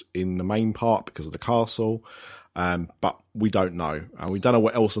is in the main part because of the castle, but we don't know, and we don't know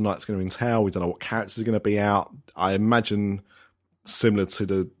what else the night's going to entail. We don't know what characters are going to be out. I imagine similar to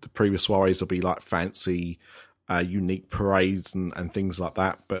the previous soirees, there'll be like fancy, unique parades and things like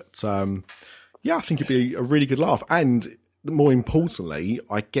that. But yeah, I think it'd be a really good laugh. And more importantly,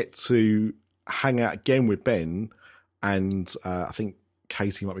 I get to hang out again with Ben, and I think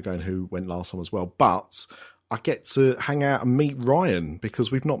Katie might be going, who went last time as well. But I get to hang out and meet Ryan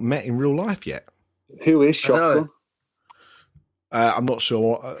because we've not met in real life yet. Who is Shotgun? I'm not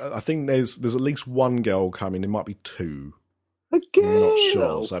sure. I think there's at least one girl coming. There might be two. A girl. Not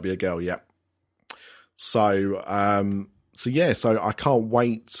sure. So it'll be a girl. Yeah. So I can't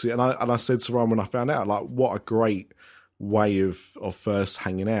wait to, and I said to Ryan when I found out, like, what a great way of first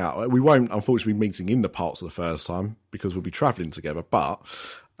hanging out. We won't, unfortunately, be meeting in the parks for the first time because we'll be travelling together. But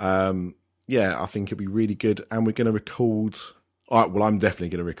I think it'll be really good, and we're going to record. Well, I'm definitely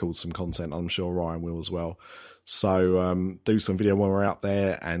going to record some content. I'm sure Ryan will as well. So do some video when we're out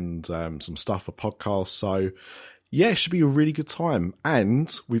there, and some stuff for podcasts. So yeah, it should be a really good time.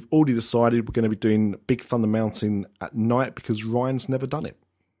 And we've already decided we're going to be doing Big Thunder Mountain at night because Ryan's never done it.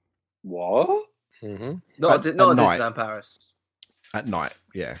 What? Mm-hmm. Not at Disneyland Paris. At night,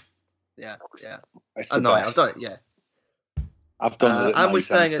 yeah. Yeah. At night, I've done it, yeah. I've done it at and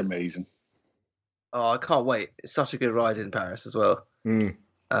night, it's amazing. Oh, I can't wait. It's such a good ride in Paris as well. Mm.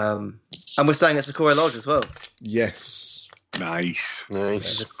 And we're staying at Sequoia Lodge as well. Yes. Nice.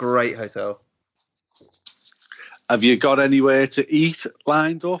 It's a great hotel. Have you got anywhere to eat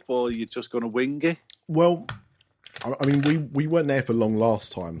lined up, or are you just going to wing it? Well, I mean, we weren't there for long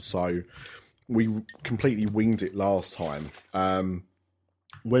last time, so we completely winged it last time.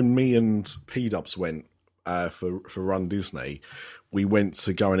 When me and P-Dubs went for Run Disney, we went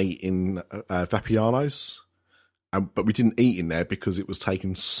to go and eat in Vapiano's, but we didn't eat in there because it was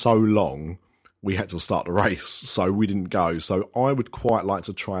taking so long. We had to start the race, so we didn't go. So I would quite like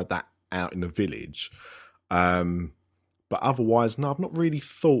to try that out in the village. But otherwise, no, I've not really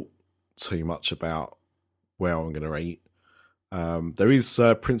thought too much about where I'm going to eat. There is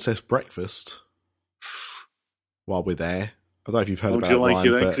Princess Breakfast while we're there. I don't know if you've heard about it. Would you like Ryan,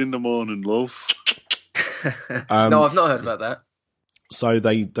 your eggs in the morning, love? No, I've not heard about that. So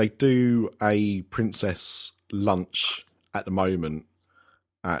they do a princess lunch at the moment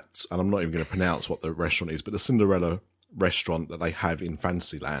and I'm not even going to pronounce what the restaurant is, but the Cinderella restaurant that they have in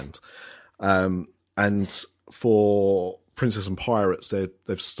Fantasyland. And for Princess and Pirates,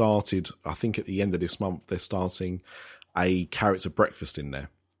 they've started, I think at the end of this month, they're starting a character breakfast in there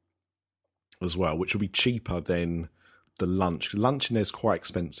as well, which will be cheaper than the lunch. Lunch in there is quite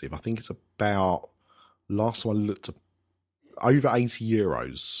expensive. I think it's about, last time I looked, over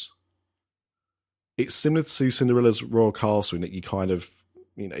 €80. It's similar to Cinderella's Royal Castle in that you kind of,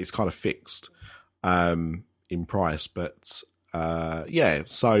 it's kind of fixed in price, but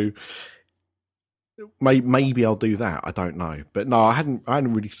so maybe I'll do that. I don't know, but no, I hadn't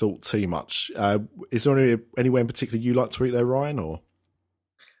really thought too much. Is there anywhere in particular you like to eat there, Ryan? Or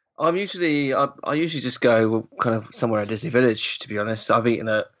I usually just go kind of somewhere at Disney Village. To be honest, I've eaten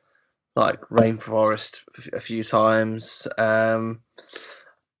at like Rainforest a few times.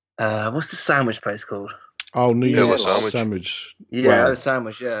 What's the sandwich place called? Oh, New York Sandwich. Sandwich. Yeah, the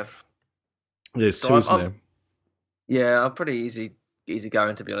sandwich. Yeah. There's two, isn't there? Yeah, I'm pretty easy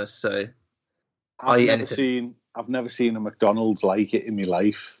going, to be honest. So I've never seen a McDonald's like it in my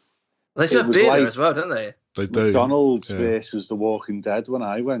life. They still have beer there as well, don't they? They do. McDonald's versus The Walking Dead when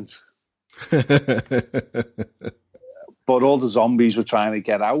I went. But all the zombies were trying to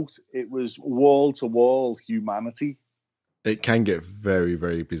get out. It was wall-to-wall humanity. It can get very,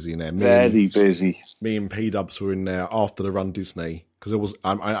 very busy in there. Very busy. Me and P-Dubs were in there after the Run Disney because there was.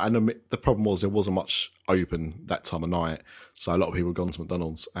 The problem was there wasn't much open that time of night, so a lot of people had gone to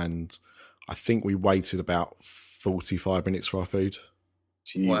McDonald's, and I think we waited about 45 minutes for our food.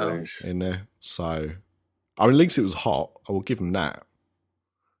 Wow. In there. So, I mean, at least it was hot. I will give them that.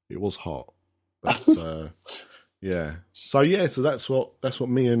 It was hot, but yeah. So that's what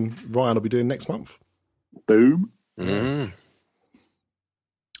me and Ryan will be doing next month. Boom. Mm.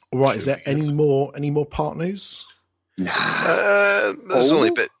 All right. Is there any more part news? There's only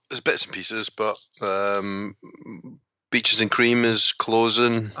there's bits and pieces, but Beaches and Cream is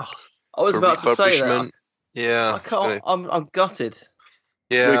closing. Oh, I was about to say that. Yeah, I can't. I'm gutted.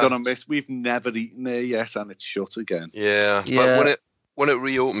 Yeah, we're gonna miss. We've never eaten there yet, and it's shut again. Yeah, but when it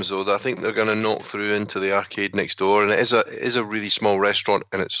reopens, though, I think they're going to knock through into the arcade next door, and it is a really small restaurant,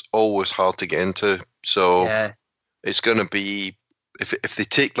 and it's always hard to get into. So it's going to be, if they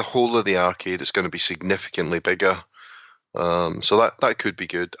take the whole of the arcade, it's going to be significantly bigger. So that could be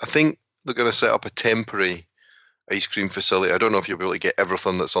good. I think they're going to set up a temporary ice cream facility. I don't know if you'll be able to get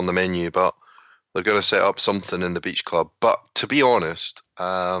everything that's on the menu, but they're going to set up something in the beach club. But to be honest,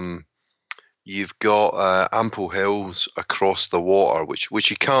 you've got Ample Hills across the water,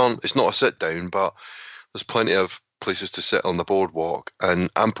 which you can't. It's not a sit down, but there's plenty of places to sit on the boardwalk. And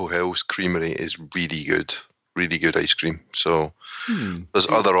Ample Hills Creamery is really good ice cream. So there's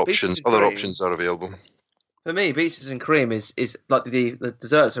other options. Other options are available. For me, Beaches and Cream is like the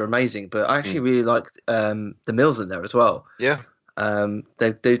desserts are amazing, but I actually really liked the meals in there as well. Yeah.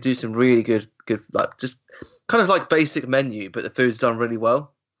 They do some really good like just kind of like basic menu, but the food's done really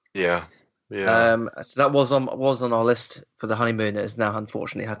well. Yeah. Yeah. So that was on our list for the honeymoon. It has now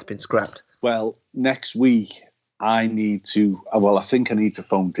unfortunately had to been scrapped. Well, next week I need to. Well, I think I need to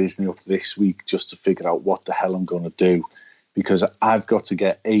phone Disney up this week just to figure out what the hell I'm going to do, because I've got to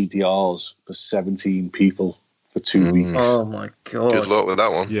get ADRs for 17 people for 2 weeks. Oh my god! Good luck with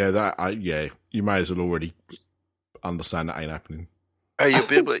that one. Yeah, you may as well already understand that ain't happening. Hey,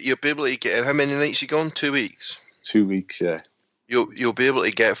 you'll be able to get. How many nights you gone? 2 weeks. 2 weeks, yeah. You'll be able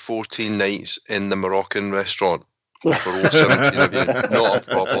to get 14 nights in the Moroccan restaurant for all 17 of you. Not a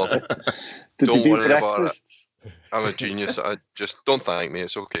problem. Don't you do worry breakfasts? about it. I'm a genius. I just don't thank me.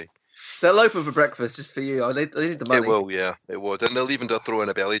 It's okay. They'll open for breakfast just for you. They need the money. It will, yeah, it would, and they'll even throw in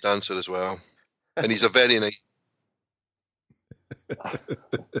a belly dancer as well. And he's a very nice.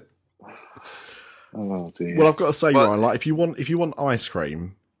 Oh dear. Well, I've got to say, Ryan, like if you want ice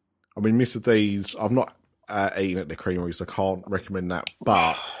cream, I mean, Mr. D's. I've not eaten at the creamery, so I can't recommend that.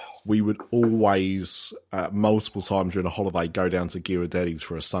 But we would always, multiple times during a holiday, go down to Ghirardelli's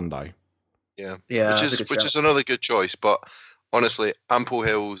for a sundae. Yeah, which is another good choice. But honestly, Ample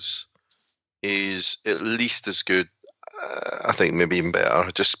Hills is at least as good. I think maybe even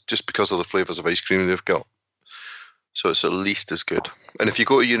better, just because of the flavours of ice cream they've got. So it's at least as good. And if you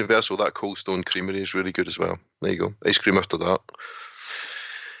go to Universal, that Cold Stone Creamery is really good as well. There you go, ice cream after that.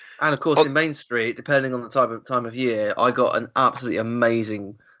 And of course, in Main Street, depending on the time of year, I got an absolutely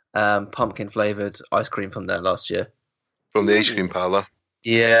amazing pumpkin flavoured ice cream from there last year. From the ice cream parlour.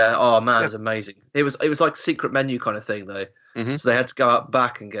 Yeah. Oh man, it was amazing. It was like secret menu kind of thing though. Mm-hmm. So they had to go out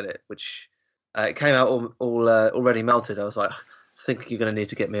back and get it, which it came out all already melted. I was like, I think you're going to need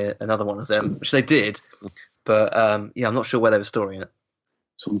to get me another one of them, which they did. But I'm not sure where they were storing it.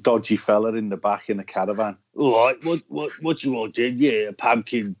 Some dodgy fella in the back in a caravan. All right, what you want, then? Yeah,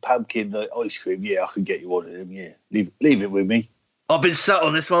 pumpkin ice cream. Yeah, I can get you one of them. Yeah, leave it with me. I've been sat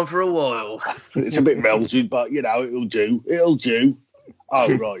on this one for a while. It's a bit melted, but it'll do. It'll do.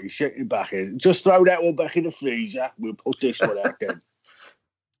 Oh right, you shake it back in. Just throw that one back in the freezer. We'll put this one out then.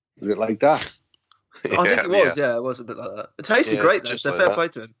 Was it like that? I think it was. Yeah, it was a bit like that. It tasted great though. So fair play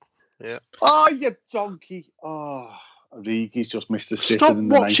to him. Yeah. Oh, you donkey! Oh. He's just missed the sit. Stop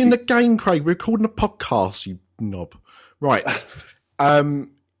watching the game, Craig. We're recording a podcast, you knob. Right.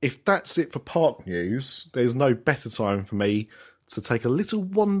 If that's it for park news, there's no better time for me to take a little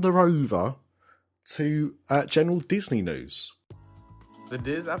wander over to general Disney news. The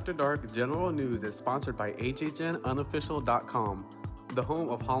Diz After Dark General News is sponsored by HHNUnofficial.com, the home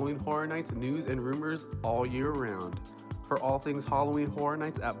of Halloween Horror Nights news and rumors all year round. For all things Halloween Horror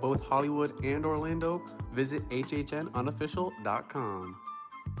Nights at both Hollywood and Orlando, visit HHNUnofficial.com.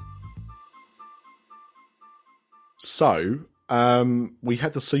 So, we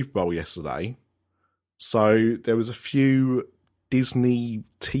had the Super Bowl yesterday. So, there was a few Disney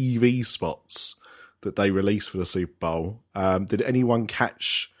TV spots that they released for the Super Bowl. Did anyone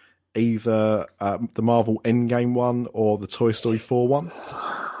catch either the Marvel Endgame one or the Toy Story 4 one?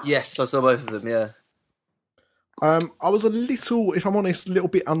 Yes, I saw both of them, yeah. I was a little, if I'm honest, a little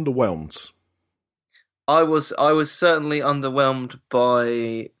bit underwhelmed. I was certainly underwhelmed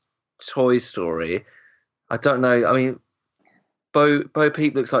by Toy Story. I don't know. I mean, Bo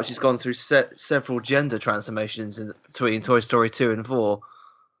Peep looks like she's gone through several gender transformations between Toy Story 2 and 4.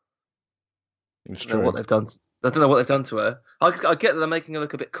 It's true. I don't know what they've done. I don't know what they've done to her. I get that they're making her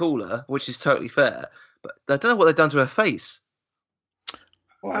look a bit cooler, which is totally fair. But I don't know what they've done to her face.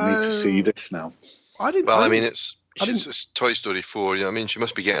 Well, I need to see this now. It's Toy Story 4. You know, I mean, she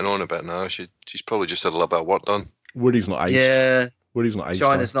must be getting on a bit now. She's probably just had a little bit of work done. Woody's not aged. Yeah. Woody's not aged.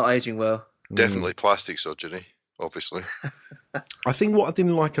 China's not aging well. Definitely plastic surgery, obviously. I think what I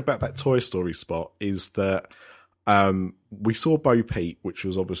didn't like about that Toy Story spot is that we saw Bo Peep, which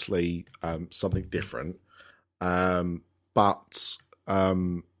was obviously something different. But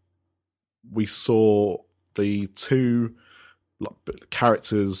we saw the two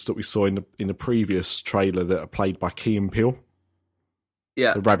characters that we saw in the previous trailer that are played by Key and Peele.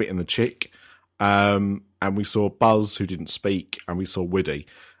 Yeah. The rabbit and the chick. And we saw Buzz, who didn't speak, and we saw Woody.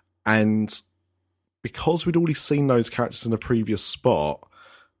 And because we'd already seen those characters in the previous spot,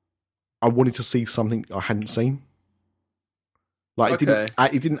 I wanted to see something I hadn't seen. Like, it didn't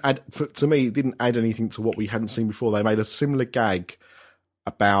add, to me, it didn't add anything to what we hadn't seen before. They made a similar gag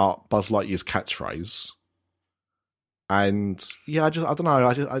about Buzz Lightyear's catchphrase. And yeah, I don't know.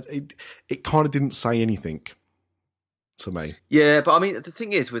 It kind of didn't say anything to me. Yeah, but I mean, the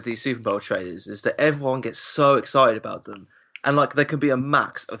thing is with these Super Bowl trailers is that everyone gets so excited about them, and like there can be a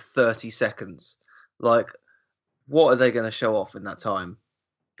max of 30 seconds. Like what are they going to show off in that time?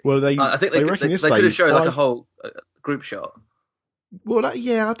 Well, I think they reckon could this have shown like a five- whole group shot. Well,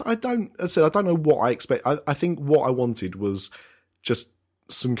 I don't. As I said, I don't know what I expect. I think what I wanted was just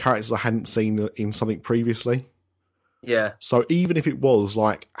some characters I hadn't seen in something previously. Yeah. So even if it was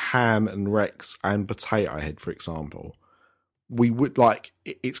like Ham and Rex and Potato Head, for example, we would like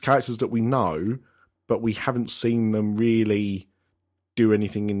it's characters that we know, but we haven't seen them really do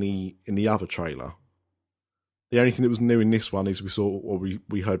anything in the other trailer. The only thing that was new in this one is we saw, or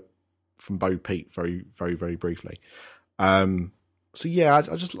we heard from Bo Peep very, very, very briefly. So yeah,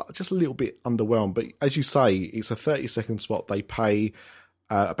 I just a little bit underwhelmed. But as you say, it's a 30-second spot. They pay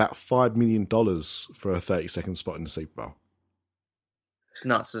about $5 million for a 30-second spot in the Super Bowl. It's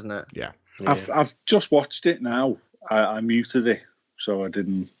nuts, isn't it? Yeah. I've just watched it now. I muted it so I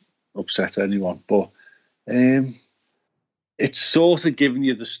didn't upset anyone. But it's sort of giving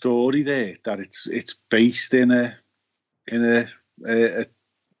you the story there that it's based in a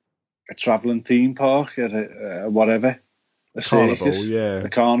traveling theme park at a whatever, a Carnival, circus, yeah. a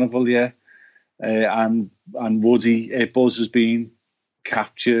carnival, yeah. And Buzz has been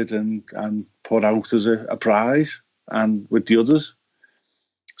captured and put out as a prize, and with the others.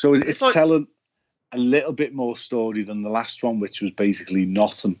 So it's like, telling a little bit more story than the last one, which was basically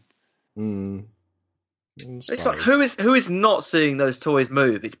nothing. It's like who is not seeing those toys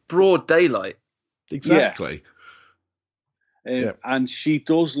move? It's broad daylight. Exactly. Yeah. And she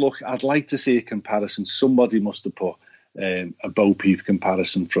does look. I'd like to see a comparison. Somebody must have put a Bo Peep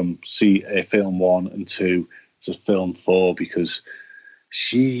comparison from film 1 and 2 to film 4, because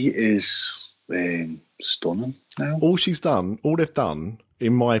she is stunning now. All they've done,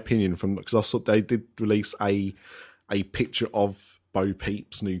 in my opinion, because I saw they did release a picture of Bo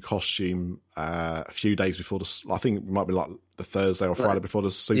Peep's new costume a few days before I think it might be like the Thursday or Friday before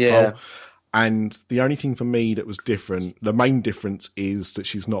the Super Bowl. And the only thing for me that was different, the main difference is that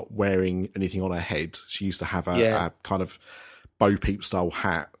she's not wearing anything on her head. She used to have a kind of Bo Peep style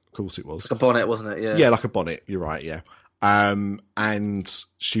hat. Of course it was. Like a bonnet, wasn't it? Yeah. Yeah, like a bonnet. You're right, yeah. And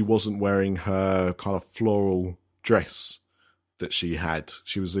she wasn't wearing her kind of floral dress that she had.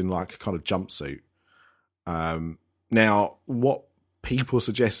 She was in like a kind of jumpsuit. Now, what people are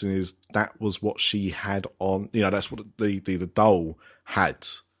suggesting is that was what she had on, that's what the doll had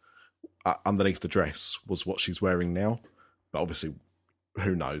underneath the dress was what she's wearing now. But obviously,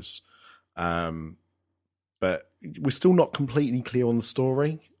 who knows? But we're still not completely clear on the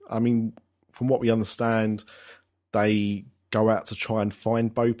story. I mean, from what we understand, they go out to try and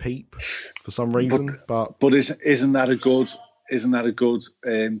find Bo Peep for some reason. But isn't that a good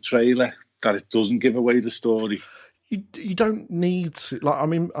trailer that it doesn't give away the story? You don't need to, I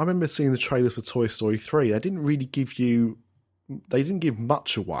remember seeing the trailer for Toy Story 3. They didn't give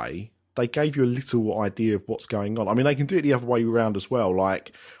much away. They gave you a little idea of what's going on. I mean, they can do it the other way around as well.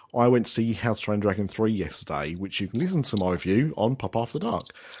 Like, I went to see How to Train Dragon 3 yesterday, which you can listen to my review on Pop After Dark.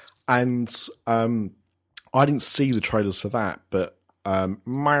 And I didn't see the trailers for that, but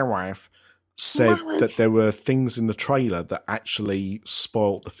my wife said that there were things in the trailer that actually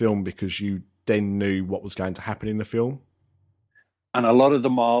spoiled the film because you then knew what was going to happen in the film. And a lot of the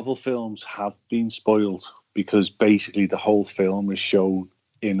Marvel films have been spoiled because basically the whole film is shown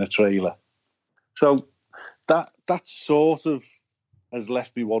in a trailer. So that sort of has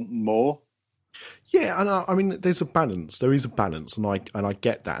left me wanting more. Yeah, and I mean, there's a balance. There is a balance, and I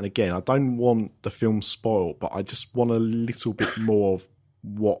get that. And again, I don't want the film spoiled, but I just want a little bit more of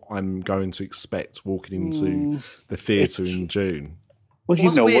what I'm going to expect walking into the theatre in June. Well,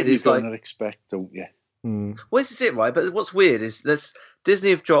 you know what you're going to expect, don't you? Well, this is it, right? But what's weird is Disney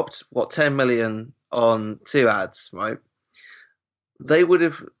have dropped, 10 million on 2 ads, right? They would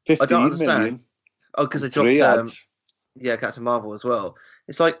have... 15 I don't understand. million. Oh, because they dropped... 3 ads. Captain Marvel as well.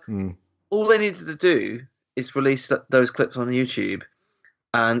 It's like, all they needed to do is release those clips on YouTube,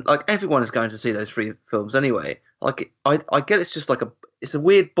 and like everyone is going to see those 3 films anyway. Like, I get it's just like it's a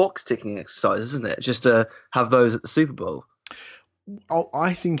weird box ticking exercise, isn't it? Just to have those at the Super Bowl.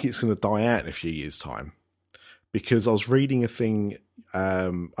 I think it's going to die out in a few years' time, because I was reading a thing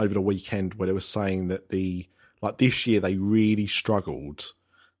over the weekend where they were saying that this year they really struggled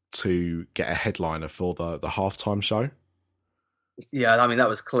to get a headliner for the halftime show. Yeah, I mean that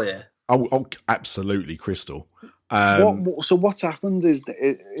was clear. Oh, absolutely crystal. So what's happened is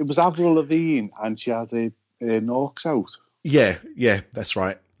it was Avril Lavigne and she had a Norks out. Yeah, that's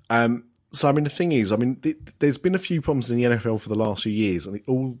right. So, I mean, the thing is, there's been a few problems in the NFL for the last few years, and it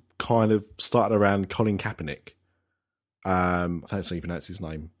all kind of started around Colin Kaepernick. I don't know how you pronounce his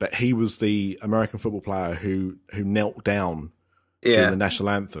name, but he was the American football player who knelt down during the national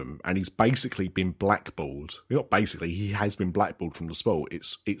anthem, and he's basically been blackballed. Not basically, he has been blackballed from the sport.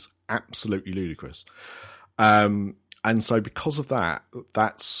 It's absolutely ludicrous. And so because of that,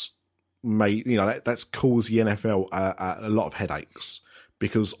 that's made, that's caused the NFL a lot of headaches,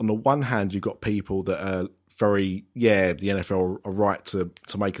 because on the one hand, you've got people that are very, the NFL are right to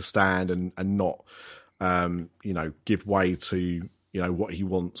make a stand and not, give way to, what he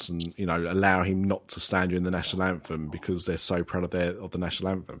wants, and, allow him not to stand during the national anthem because they're so proud of the national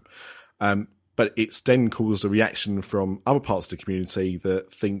anthem. But it's then caused a reaction from other parts of the community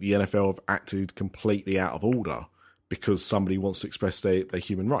that think the NFL have acted completely out of order because somebody wants to express their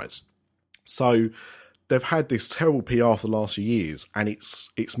human rights. So they've had this terrible PR for the last few years, and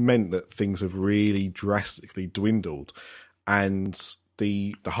it's meant that things have really drastically dwindled. And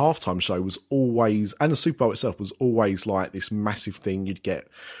the halftime show was always, and the Super Bowl itself was always like this massive thing. You'd get,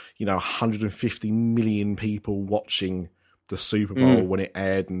 150 million people watching the Super Bowl when it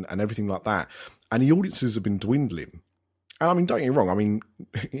aired and everything like that. And the audiences have been dwindling. And I mean, don't get me wrong. I mean,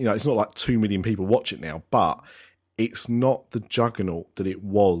 it's not like 2 million people watch it now, but it's not the juggernaut that it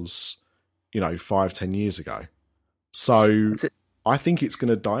was, 5-10 years ago. So I think it's going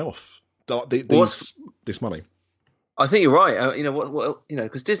to die off. This money. I think you're right.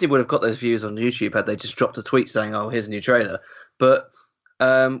 Because Disney would have got those views on YouTube had they just dropped a tweet saying, "Oh, here's a new trailer." But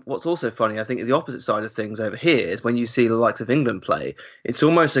what's also funny, I think, the opposite side of things over here is when you see the likes of England play, it's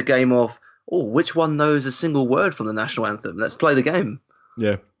almost a game of, which one knows a single word from the national anthem? Let's play the game.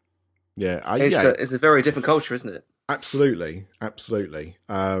 Yeah. It's a very different culture, isn't it? Absolutely.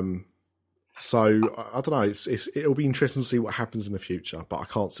 So I don't know. It'll be interesting to see what happens in the future, but I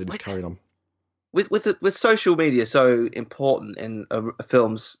can't see this carrying on. With social media so important in a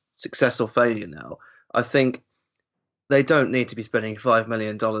film's success or failure now, I think they don't need to be spending $5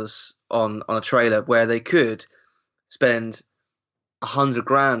 million on a trailer where they could spend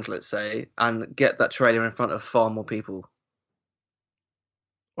 $100,000, let's say, and get that trailer in front of far more people.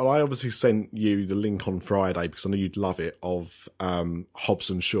 Well, I obviously sent you the link on Friday because I knew you'd love it, of Hobbs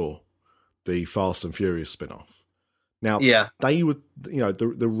and Shaw, the Fast and Furious spin-off. Now, they would,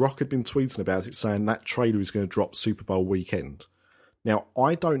 the Rock had been tweeting about it, saying that trailer is going to drop Super Bowl weekend. Now,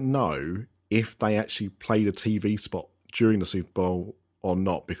 I don't know if they actually played a TV spot during the Super Bowl or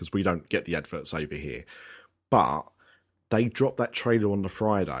not, because we don't get the adverts over here. But they dropped that trailer on the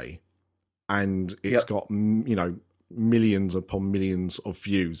Friday, and it's got, millions upon millions of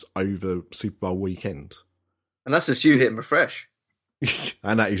views over Super Bowl weekend. And that's just you hitting refresh.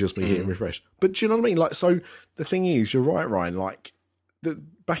 And that is just me hitting refresh. But do you know what I mean? Like, so the thing is, you're right, Ryan. Like,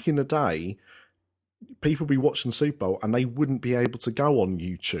 back in the day, people be watching Super Bowl and they wouldn't be able to go on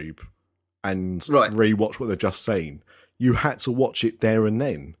YouTube and rewatch what they've just seen. You had to watch it there and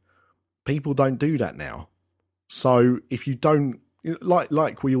then. People don't do that now. So if you don't,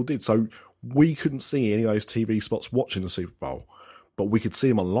 like we all did, so we couldn't see any of those TV spots watching the Super Bowl, but we could see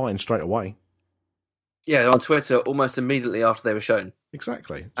them online straight away. Yeah, on Twitter almost immediately after they were shown.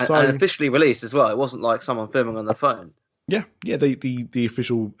 Exactly. And officially released as well. It wasn't like someone filming on their phone. Yeah. The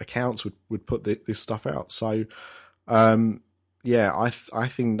official accounts would put this stuff out. So, I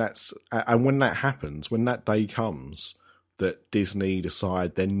think that's, and when that happens, when that day comes that Disney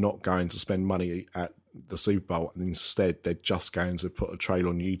decide they're not going to spend money at the Super Bowl and instead they're just going to put a trailer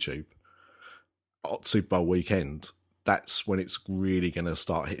on YouTube on Super Bowl weekend, that's when it's really going to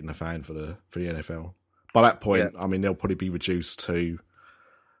start hitting the fan for the NFL. By that point, I mean, they'll probably be reduced to,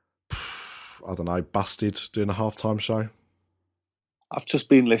 I don't know, Busted doing a halftime show. I've just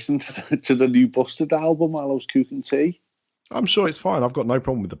been listening to the new Busted album while I was cooking tea. I'm sure it's fine. I've got no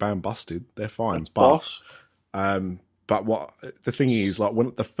problem with the band Busted. They're fine. That's boss. But what the thing is, like,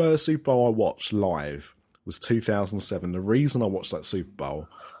 when the first Super Bowl I watched live was 2007. The reason I watched that Super Bowl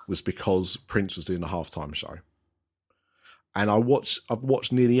was because Prince was doing a halftime show. And I've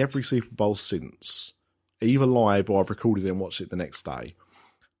watched nearly every Super Bowl since, either live or I've recorded it and watched it the next day.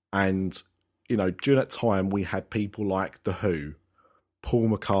 And, during that time, we had people like The Who, Paul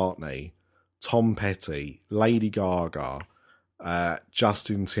McCartney, Tom Petty, Lady Gaga,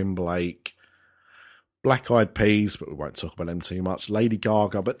 Justin Timberlake, Black Eyed Peas, but we won't talk about them too much, Lady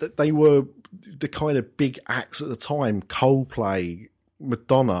Gaga, but they were the kind of big acts at the time, Coldplay,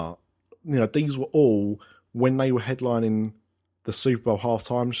 Madonna, these were all, when they were headlining the Super Bowl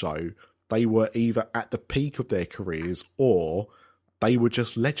halftime show, they were either at the peak of their careers or they were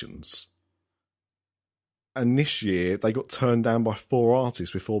just legends. And this year, they got turned down by 4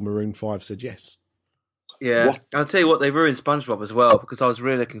 artists before Maroon 5 said yes. Yeah, I'll tell you what, they ruined SpongeBob as well, because I was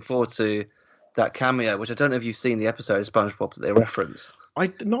really looking forward to that cameo, which I don't know if you've seen the episode of SpongeBob that they referenced. I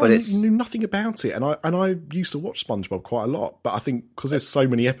it's- knew nothing about it, and I used to watch SpongeBob quite a lot, but I think because there's so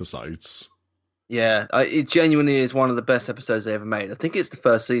many episodes. Yeah, it genuinely is one of the best episodes they ever made. I think it's the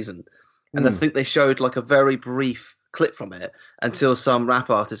first season, and I think they showed like a very brief clip from it until some rap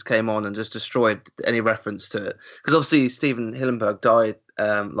artist came on and just destroyed any reference to it. Because obviously Steven Hillenburg died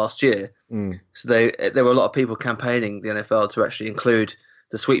last year, so there were a lot of people campaigning the NFL to actually include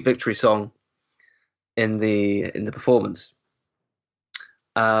the Sweet Victory song in the performance.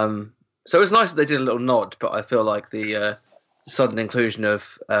 So it was nice that they did a little nod, but I feel like the sudden inclusion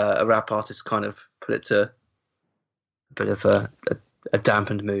of a rap artist kind of put it to a bit of a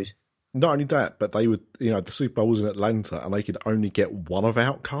dampened mood. Not only that, but they would, the Super Bowl was in Atlanta, and they could only get one of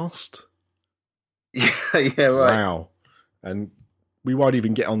Outkast. Yeah, right. Wow, and we won't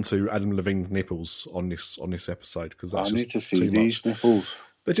even get onto Adam Levine's nipples on this episode because that's I just need to see too these much. nipples.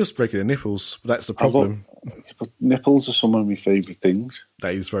 They're just regular nipples. That's the problem. But nipples are some of my favourite things.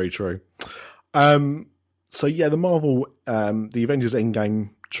 That is very true. So yeah, the Marvel, the Avengers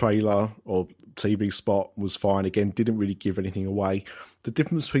Endgame trailer or TV spot was fine. Again, didn't really give anything away. The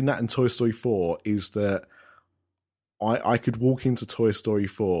difference between that and Toy Story 4 is that I could walk into Toy Story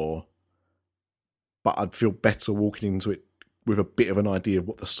 4, but I'd feel better walking into it with a bit of an idea of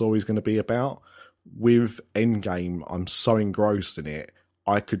what the story's going to be about. With Endgame, I'm so engrossed in it,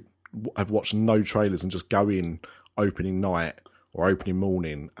 I could have watched no trailers and just go in opening night or opening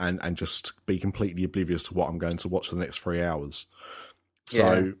morning and just be completely oblivious to what I'm going to watch for the next 3 hours.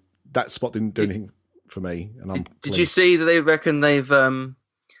 So that spot didn't do anything for me, and I'm Did you see that they reckon they've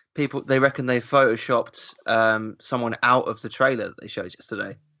photoshopped someone out of the trailer that they showed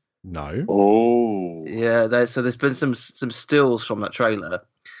yesterday? No. Oh. Yeah, there's been some stills from that trailer,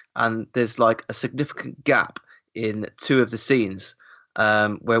 and there's like a significant gap in two of the scenes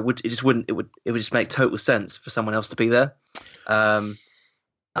where it would just make total sense for someone else to be there, and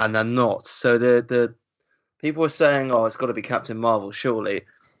they're not. So the people were saying, "Oh, it's got to be Captain Marvel, surely,"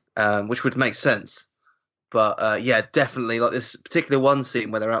 which would make sense. But yeah, definitely like this particular one scene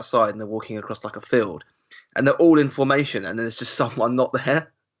where they're outside and they're walking across like a field, and they're all in formation, and there's just someone not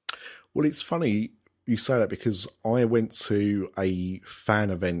there. Well, it's funny you say that because I went to a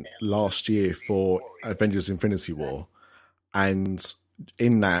fan event last year for Avengers Infinity War, and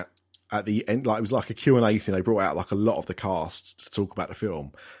in that, at the end, like it was like a Q&A thing, they brought out like a lot of the cast to talk about the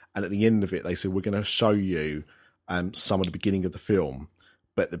film, and at the end of it, they said, we're going to show you some of the beginning of the film,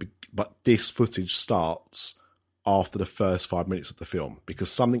 but this footage starts after the first 5 minutes of the film,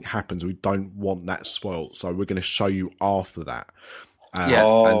 because something happens, we don't want that spoiled, so we're going to show you after that.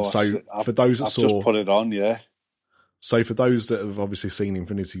 And so for those that saw, just put it on, yeah. So for those that have obviously seen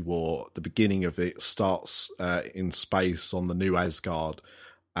Infinity War, the beginning of it starts in space on the new Asgard,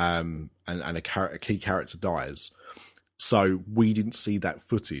 and a key character dies. So we didn't see that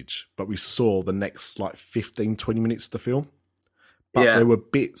footage, but we saw the next like 15, 20 minutes of the film. But there were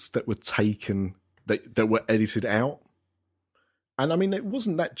bits that were taken, that were edited out. And I mean, it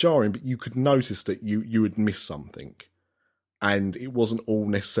wasn't that jarring, but you could notice that you had missed something. And it wasn't all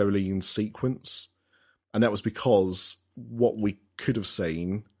necessarily in sequence. And that was because what we could have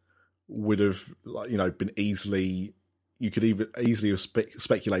seen would have, been easily, you could easily have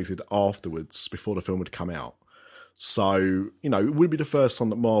speculated afterwards before the film had come out. So, it would be the first time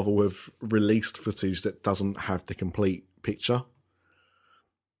that Marvel have released footage that doesn't have the complete picture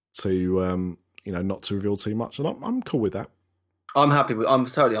to, not to reveal too much. And I'm cool with that. I'm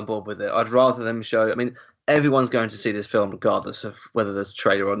totally on board with it. I'd rather them show, everyone's going to see this film regardless of whether there's a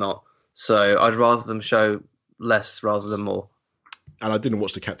trailer or not. So I'd rather them show less rather than more. And I didn't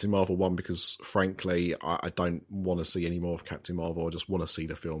watch the Captain Marvel one because, frankly, I don't want to see any more of Captain Marvel. I just want to see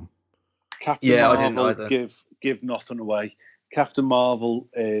the film. Captain Marvel, I didn't either. Give nothing away. Captain Marvel,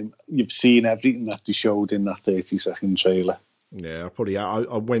 you've seen everything that they showed in that 30-second trailer. Yeah,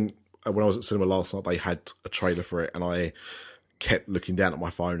 I went, when I was at cinema last night, they had a trailer for it, and I kept looking down at my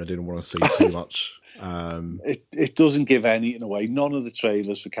phone. I didn't want to see too much. It doesn't give anything away. None of the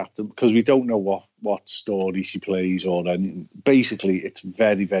trailers for Captain, because we don't know what story she plays or anything. Basically, it's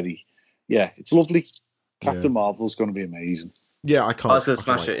very, very, it's lovely. Captain Marvel's going to be amazing. Yeah, I can't. It's going to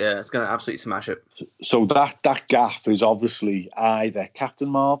smash it. Yeah, it's going to absolutely smash it. So that gap is obviously either Captain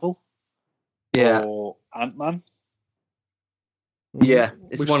Marvel, or Ant-Man. Yeah,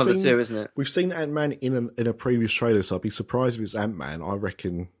 it's one of the two, isn't it? We've seen Ant-Man in a previous trailer, so I'd be surprised if it's Ant-Man. I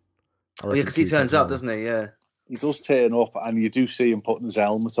reckon. Yeah, because he turns up, doesn't he? Yeah, he does turn up, and you do see him putting his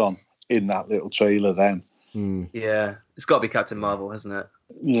helmet on in that little trailer. Then, yeah, it's got to be Captain Marvel, hasn't it?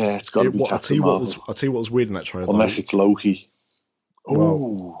 Yeah, it's got to be Captain Marvel. I'll tell you what was weird in that trailer, unless it's Loki.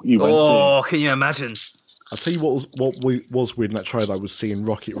 Oh, you went Oh, can you imagine? I'll tell you was weird in that trailer was seeing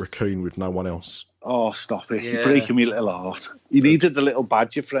Rocket Raccoon with no one else. there. Oh, stop it. Yeah. You're breaking me little heart. You needed a little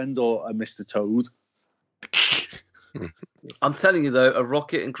badger friend or a Mr. Toad. I'm telling you though, a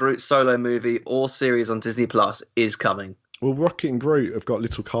Rocket and Groot solo movie or series on Disney Plus is coming. Well, Rocket and Groot have got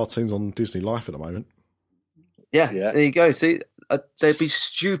little cartoons on Disney Life at the moment. Yeah, Yeah. there you go. See, they'd be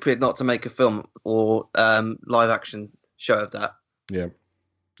stupid not to make a film or live action show of that. Yeah,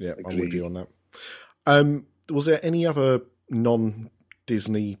 I'm with Agreed. you on that. Was there any other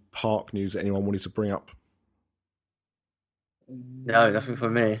non-Disney park news that anyone wanted to bring up? No, nothing for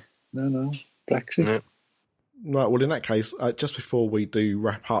me. No. Brexit. No. Right, well, in that case, just before we do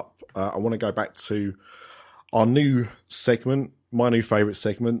wrap up, I want to go back to our new segment, my new favourite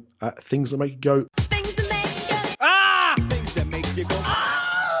segment, Things That Make You Go. Things that make you go. Things that make you go.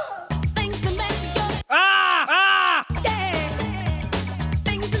 Things that make you go. Yeah.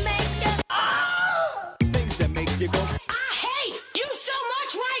 Things that make you go. Things that make you go. I hate you so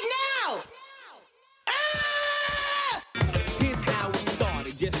much right now. Here's how it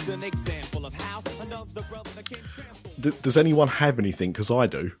started. Just an example of how another brother can transform. Does anyone have anything? Because I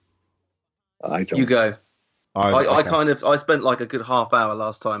do. I don't. You go. I okay. kind of I spent like a good half hour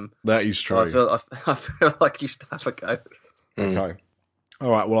last time. That is So true. I feel like you should have a go. Okay. All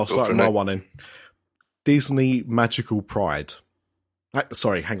right. Well, I'll Go start for with my it. one in. Disney Magical Pride.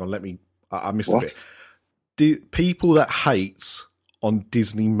 Sorry, hang on. I missed What? a bit. People that hate on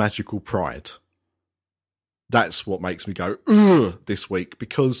Disney Magical Pride. That's what makes me go, ugh, this week,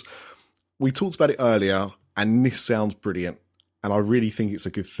 because we talked about it earlier and this sounds brilliant and I really think it's a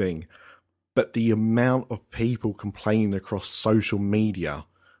good thing. But the amount of people complaining across social media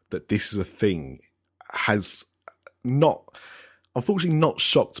that this is a thing has unfortunately not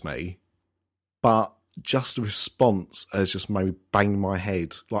shocked me, but just the response has just made me bang my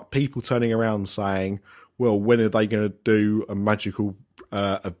head. Like people turning around saying, well, when are they going to do a magical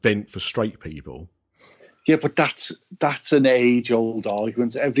event for straight people? Yeah, but that's an age-old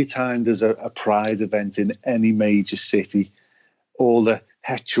argument. Every time there's a pride event in any major city, all the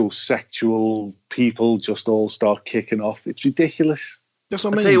heterosexual people just all start kicking off. It's ridiculous. That's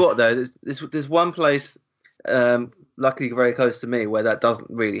what I I'll mean. tell you what though, there's one place, luckily very close to me, where that doesn't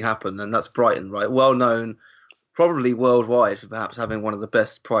really happen, and that's Brighton, right? Well known, probably worldwide for perhaps having one of the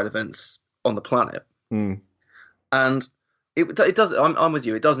best pride events on the planet. Mm. And it does. I'm with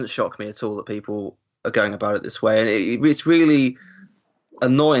you. It doesn't shock me at all that people are going about it this way, and it's really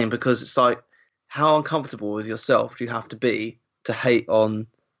annoying because it's like, how uncomfortable with yourself do you have to be to hate on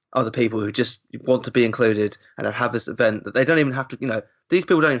other people who just want to be included and have this event that they don't even have to, these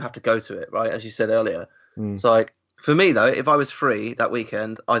people don't even have to go to it, right? As you said earlier. Mm. It's like, for me though, if I was free that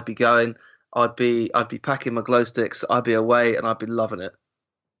weekend, I'd be going, I'd be packing my glow sticks, I'd be away and I'd be loving it.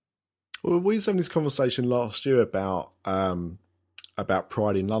 Well, we was having this conversation last year about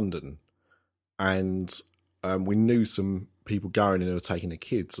Pride in London, and we knew some people going and they were taking their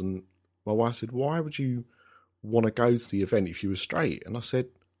kids, and my wife said, why would you want to go to the event if you were straight? And I said,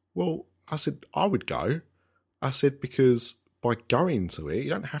 I would go. I said, because by going to it, you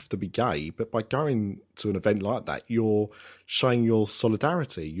don't have to be gay, but by going to an event like that, you're showing your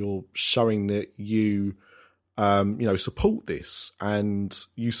solidarity. You're showing that you, support this, and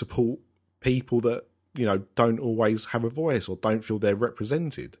you support people that, don't always have a voice or don't feel they're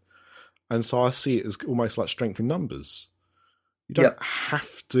represented. And so I see it as almost like strength in numbers. You don't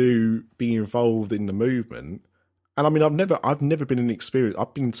have to be involved in the movement. And I mean, I've never been in an experience.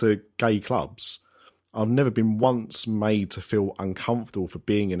 I've been to gay clubs. I've never been once made to feel uncomfortable for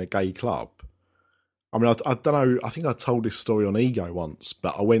being in a gay club. I mean, I don't know. I think I told this story on Ego once,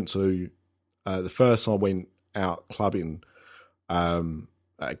 but I went to the first time I went out clubbing at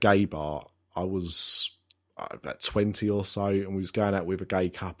a gay bar. I was about 20 or so, and we was going out with a gay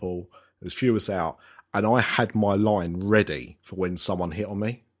couple. There was a few of us out, and I had my line ready for when someone hit on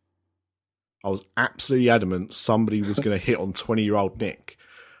me. I was absolutely adamant somebody was going to hit on 20-year-old Nick.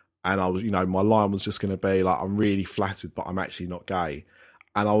 And I was, my line was just going to be like, I'm really flattered, but I'm actually not gay.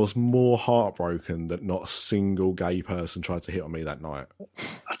 And I was more heartbroken that not a single gay person tried to hit on me that night.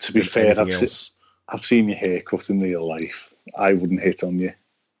 To be fair, Anything I've seen your haircut in real life. I wouldn't hit on you.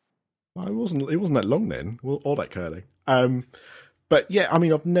 It wasn't that long then, or that curly. But yeah, I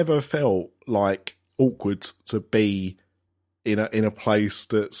mean, I've never felt like awkward to be in a place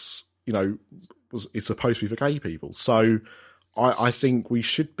that's, it's supposed to be for gay people. So I think we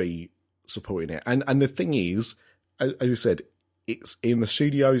should be supporting it. And the thing is, as you said, it's in the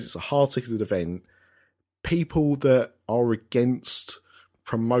studios, it's a hard-ticketed event. People that are against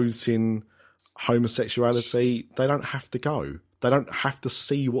promoting homosexuality, they don't have to go. They don't have to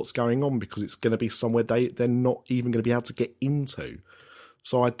see what's going on because it's going to be somewhere they're not even going to be able to get into.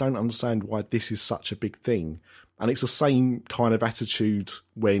 So I don't understand why this is such a big thing. And it's the same kind of attitude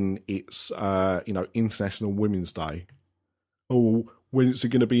when it's, International Women's Day. Oh, when is it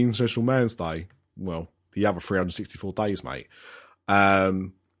going to be International Man's Day? Well, the other 364 days, mate.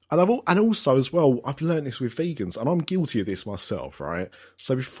 And also as well, I've learned this with vegans, and I'm guilty of this myself, right?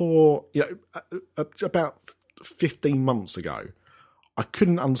 So before, about 15 months ago, I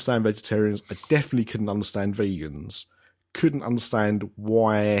couldn't understand vegetarians. I definitely couldn't understand vegans. Couldn't understand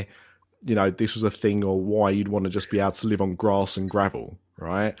why, this was a thing, or why you'd want to just be able to live on grass and gravel,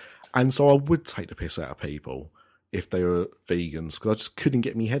 right? And so I would take the piss out of people if they were vegans, because I just couldn't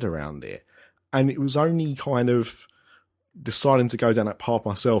get my head around it. And it was only kind of deciding to go down that path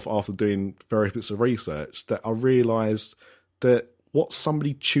myself after doing various bits of research that I realised that what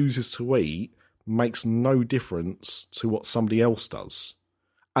somebody chooses to eat makes no difference to what somebody else does.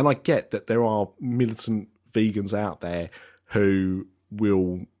 And I get that there are militant vegans out there who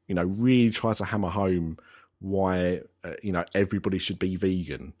will, really try to hammer home why, everybody should be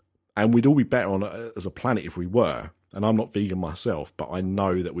vegan. And we'd all be better on as a planet if we were. And I'm not vegan myself, but I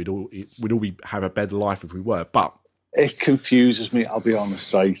know that we'd all have a better life if we were. But it confuses me, I'll be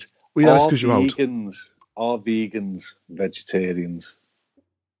honest, right? Well, yeah, that's 'cause you're old. Are vegans vegetarians?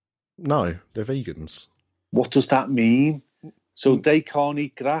 No, they're vegans. What does that mean? So they can't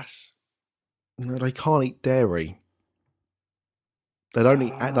eat grass? No, they can't eat dairy. They don't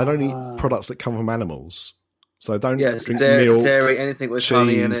eat products that come from animals. So they don't drink milk, dairy, anything with cheese,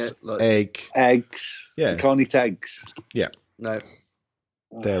 honey in it. Eggs. Yeah. They can't eat eggs? Yeah. No.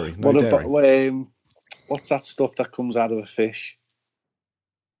 Dairy. No dairy. About, what's that stuff that comes out of a fish?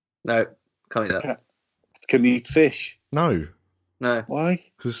 No, can't eat that. Can you eat fish? No. No. Why?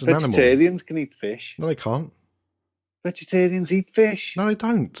 Because it's an animal. Vegetarians can eat fish. No, they can't. Vegetarians eat fish. No, they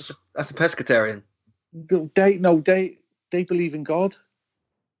don't. That's a pescatarian. They believe in God.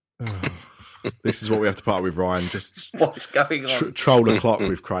 This is what we have to part with, Ryan. Just what's going on? Troll the clock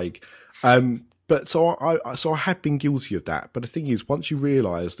with Craig. But so I have been guilty of that. But the thing is, once you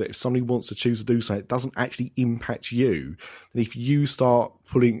realise that if somebody wants to choose to do something, it doesn't actually impact you. Then if you start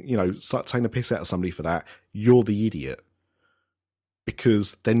start taking the piss out of somebody for that, you're the idiot,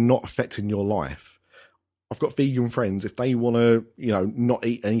 because they're not affecting your life. I've got vegan friends. If they want to, not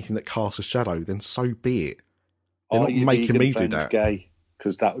eat anything that casts a shadow, then so be it. They're not making me do that. Gay?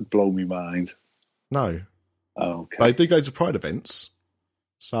 Because that would blow me mind. No. Oh, okay. They do go to Pride events.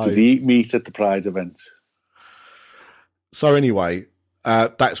 So did he eat meat at the Pride event? So anyway,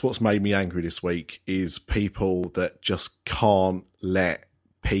 that's what's made me angry this week, is people that just can't let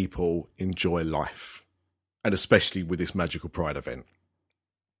people enjoy life. And especially with this Magical Pride event.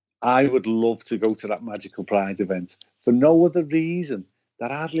 I would love to go to that Magical Pride event for no other reason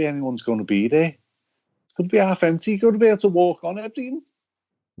that hardly anyone's going to be there. It's going to be half empty. You're going to be able to walk on everything.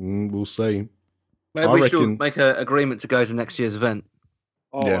 We'll see. Maybe we should make an agreement to go to next year's event.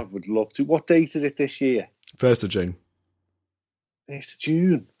 Oh, yeah. I would love to. What date is it this year? 1st of June. 1st of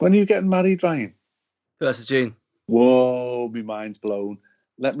June. When are you getting married, Ryan? 1st of June. Whoa, my mind's blown.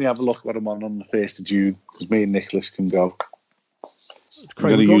 Let me have a look what I'm on the 1st of June, because me and Nicholas can go.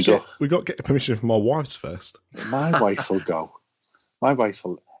 Craig, we got to get permission from my wives first. My wife will go. My wife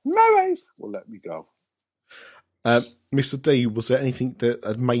will let me go. Mr. D, was there anything that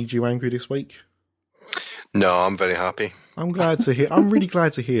had made you angry this week? No, I'm very happy. I'm glad to hear. I'm really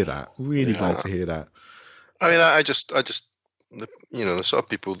glad to hear that. Really glad to hear that. I mean, I just, the sort of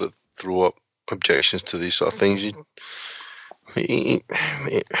people that throw up objections to these sort of things, you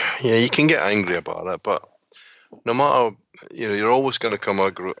can get angry about it, but no matter, you're always going to come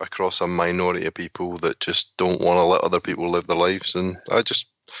across a minority of people that just don't want to let other people live their lives, and I just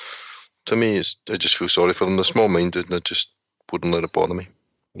feel sorry for them. They're small-minded, and I just wouldn't let it bother me.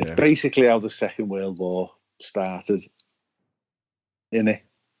 Yeah. It's basically how the Second World War started, isn't it?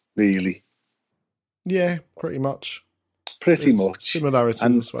 Really? Yeah, pretty much. Pretty much. Similarities.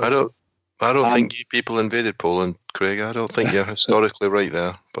 And I don't think you people invaded Poland, Craig. I don't think you're historically right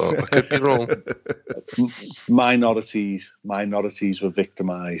there, but I could be wrong. Minorities were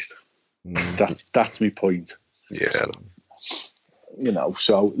victimised. That's my point. Yeah.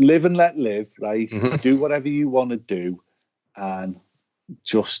 So live and let live, right? Mm-hmm. Do whatever you want to do, and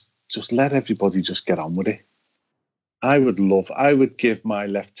just let everybody just get on with it. I would give my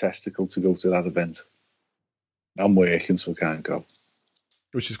left testicle to go to that event. I'm working, so I can't go.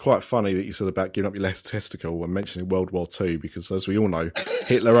 Which is quite funny that you said about giving up your left testicle when mentioning World War II, because as we all know,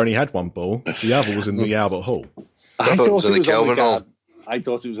 Hitler only had one ball. The other was in the Albert Hall. I thought it was in the Kelvin Hall. I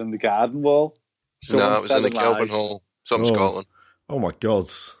thought it was in the Garden Wall. No, it was in the Kelvin Hall. Some Scotland. Oh my God.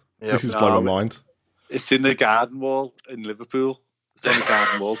 Yep. This is blowing my mind. It's in the Garden Wall in Liverpool. It's on the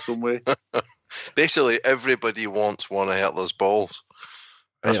Garden Wall somewhere. Basically, everybody wants one of Hitler's balls.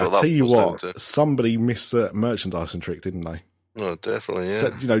 Hey, That's I'll what that tell you boils down what, to. somebody missed a merchandising trick, didn't they? No, definitely, yeah.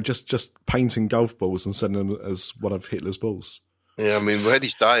 So, you know, just painting golf balls and sending them as one of Hitler's balls. Yeah, I mean, we had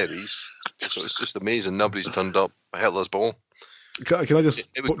his diaries, so it's just amazing. Nobody's turned up a Hitler's ball. Can I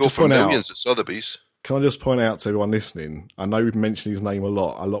just It would go just for point out? millions at Sotheby's. Can I just point out to everyone listening? I know we've mentioned his name a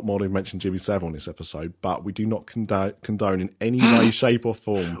lot more than we've mentioned Jimmy Savile in this episode, but we do not condone in any way, shape, or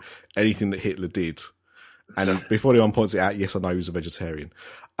form anything that Hitler did. And before anyone points it out, yes, I know he was a vegetarian.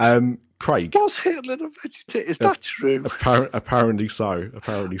 Craig, Was Hitler a vegetarian? Is that true? apparently so.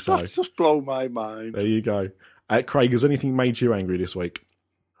 Apparently so. That's just blown my mind. There you go. Craig, has anything made you angry this week?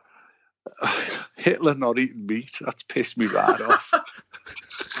 Hitler not eating meat. That's pissed me right off.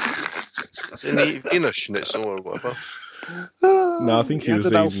 Didn't he eat a schnitzel or whatever? No, I think he was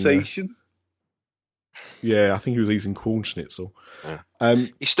had an eating, Alsatian. Yeah, I think he was eating corn schnitzel. Yeah.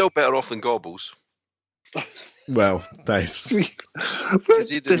 He's still better off than Gobbles. Well, that's... Because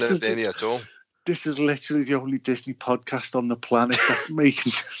he didn't have any at all. This is literally the only Disney podcast on the planet that's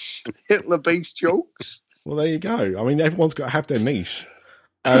making Hitler-based jokes. Well, there you go. I mean, everyone's got to have their niche.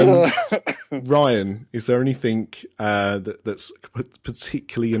 Ryan, is there anything that's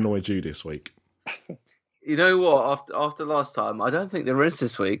particularly annoyed you this week? You know what? After last time, I don't think there is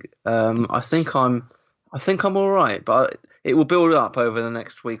this week. I think I'm all right, but it will build up over the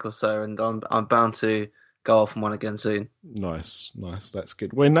next week or so, and I'm bound to go off on one again soon. Nice. That's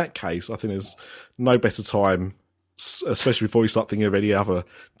good. Well, in that case, I think there's no better time, especially before we start thinking of any other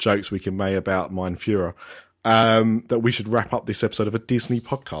jokes we can make about Mein Führer, that we should wrap up this episode of a Disney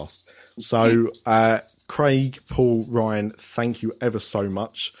podcast. So, Craig, Paul, Ryan, thank you ever so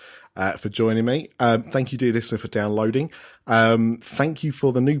much for joining me. Thank you, dear listener, for downloading. Thank you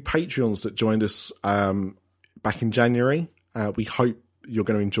for the new Patreons that joined us back in January. We hope you're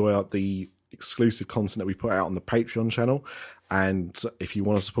going to enjoy the exclusive content that we put out on the Patreon channel. And if you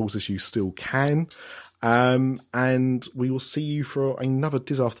want to support us, you still can. And we will see you for another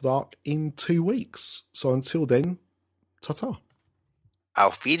Diz After Dark in 2 weeks. So until then, ta-ta.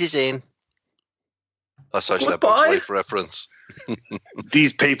 Auf Wiedersehen. That's actually Goodbye. a Bugs Life reference.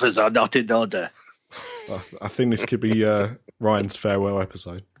 These papers are not in order. I think this could be Ryan's farewell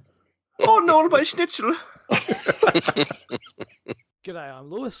episode. Oh no, my schnitzel. G'day, I'm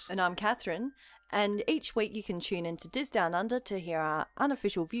Lewis. And I'm Catherine. And each week you can tune into Diz Down Under to hear our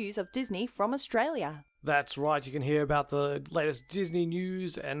unofficial views of Disney from Australia. That's right, you can hear about the latest Disney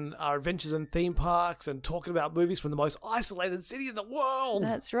news and our adventures in theme parks and talking about movies from the most isolated city in the world.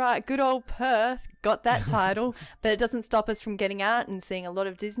 That's right, good old Perth got that title, but it doesn't stop us from getting out and seeing a lot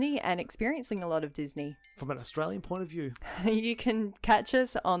of Disney and experiencing a lot of Disney. From an Australian point of view. You can catch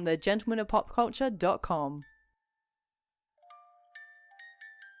us on thegentlemanofpopculture.com.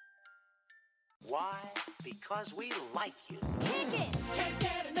 Why? Because we like you. Kick it! Can't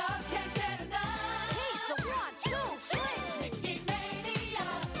get enough, can't get enough. He's the 1, 2, 3. Mickey Mania.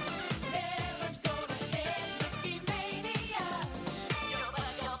 Never gonna shed Mickey Mania.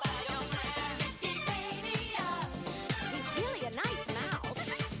 Mickey Mania. He's really a nice mouse.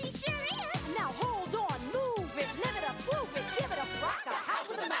 He sure is. Now hold on, move it, live it up, prove it, give it a rock, a house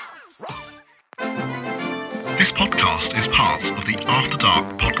with a mouse. This podcast is part of the After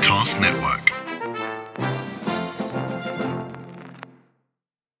Dark Podcast Network.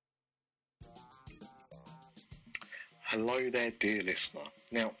 Hello there, dear listener.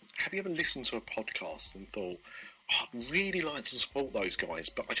 Now, have you ever listened to a podcast and thought, I'd really like to support those guys,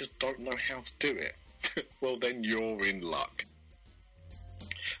 but I just don't know how to do it? Well, then you're in luck.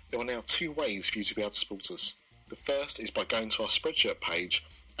 There are now 2 ways for you to be able to support us. The first is by going to our Spreadshirt page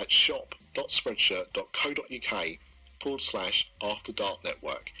at shop.spreadshirt.co.uk/After Dark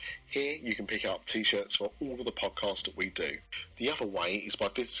Network. Here you can pick up t-shirts for all of the podcasts that we do. The other way is by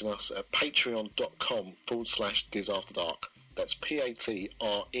visiting us at patreon.com/DizAfterDark. That's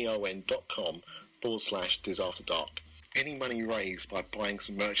patreon.com/DizAfterDark. Any money raised by buying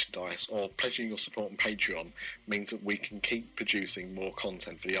some merchandise or pledging your support on Patreon means that we can keep producing more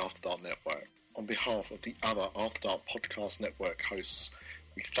content for the After Dark Network. On behalf of the other After Dark Podcast Network hosts,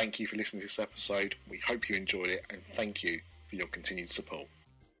 we thank you for listening to this episode. We hope you enjoyed it, and thank you for your continued support.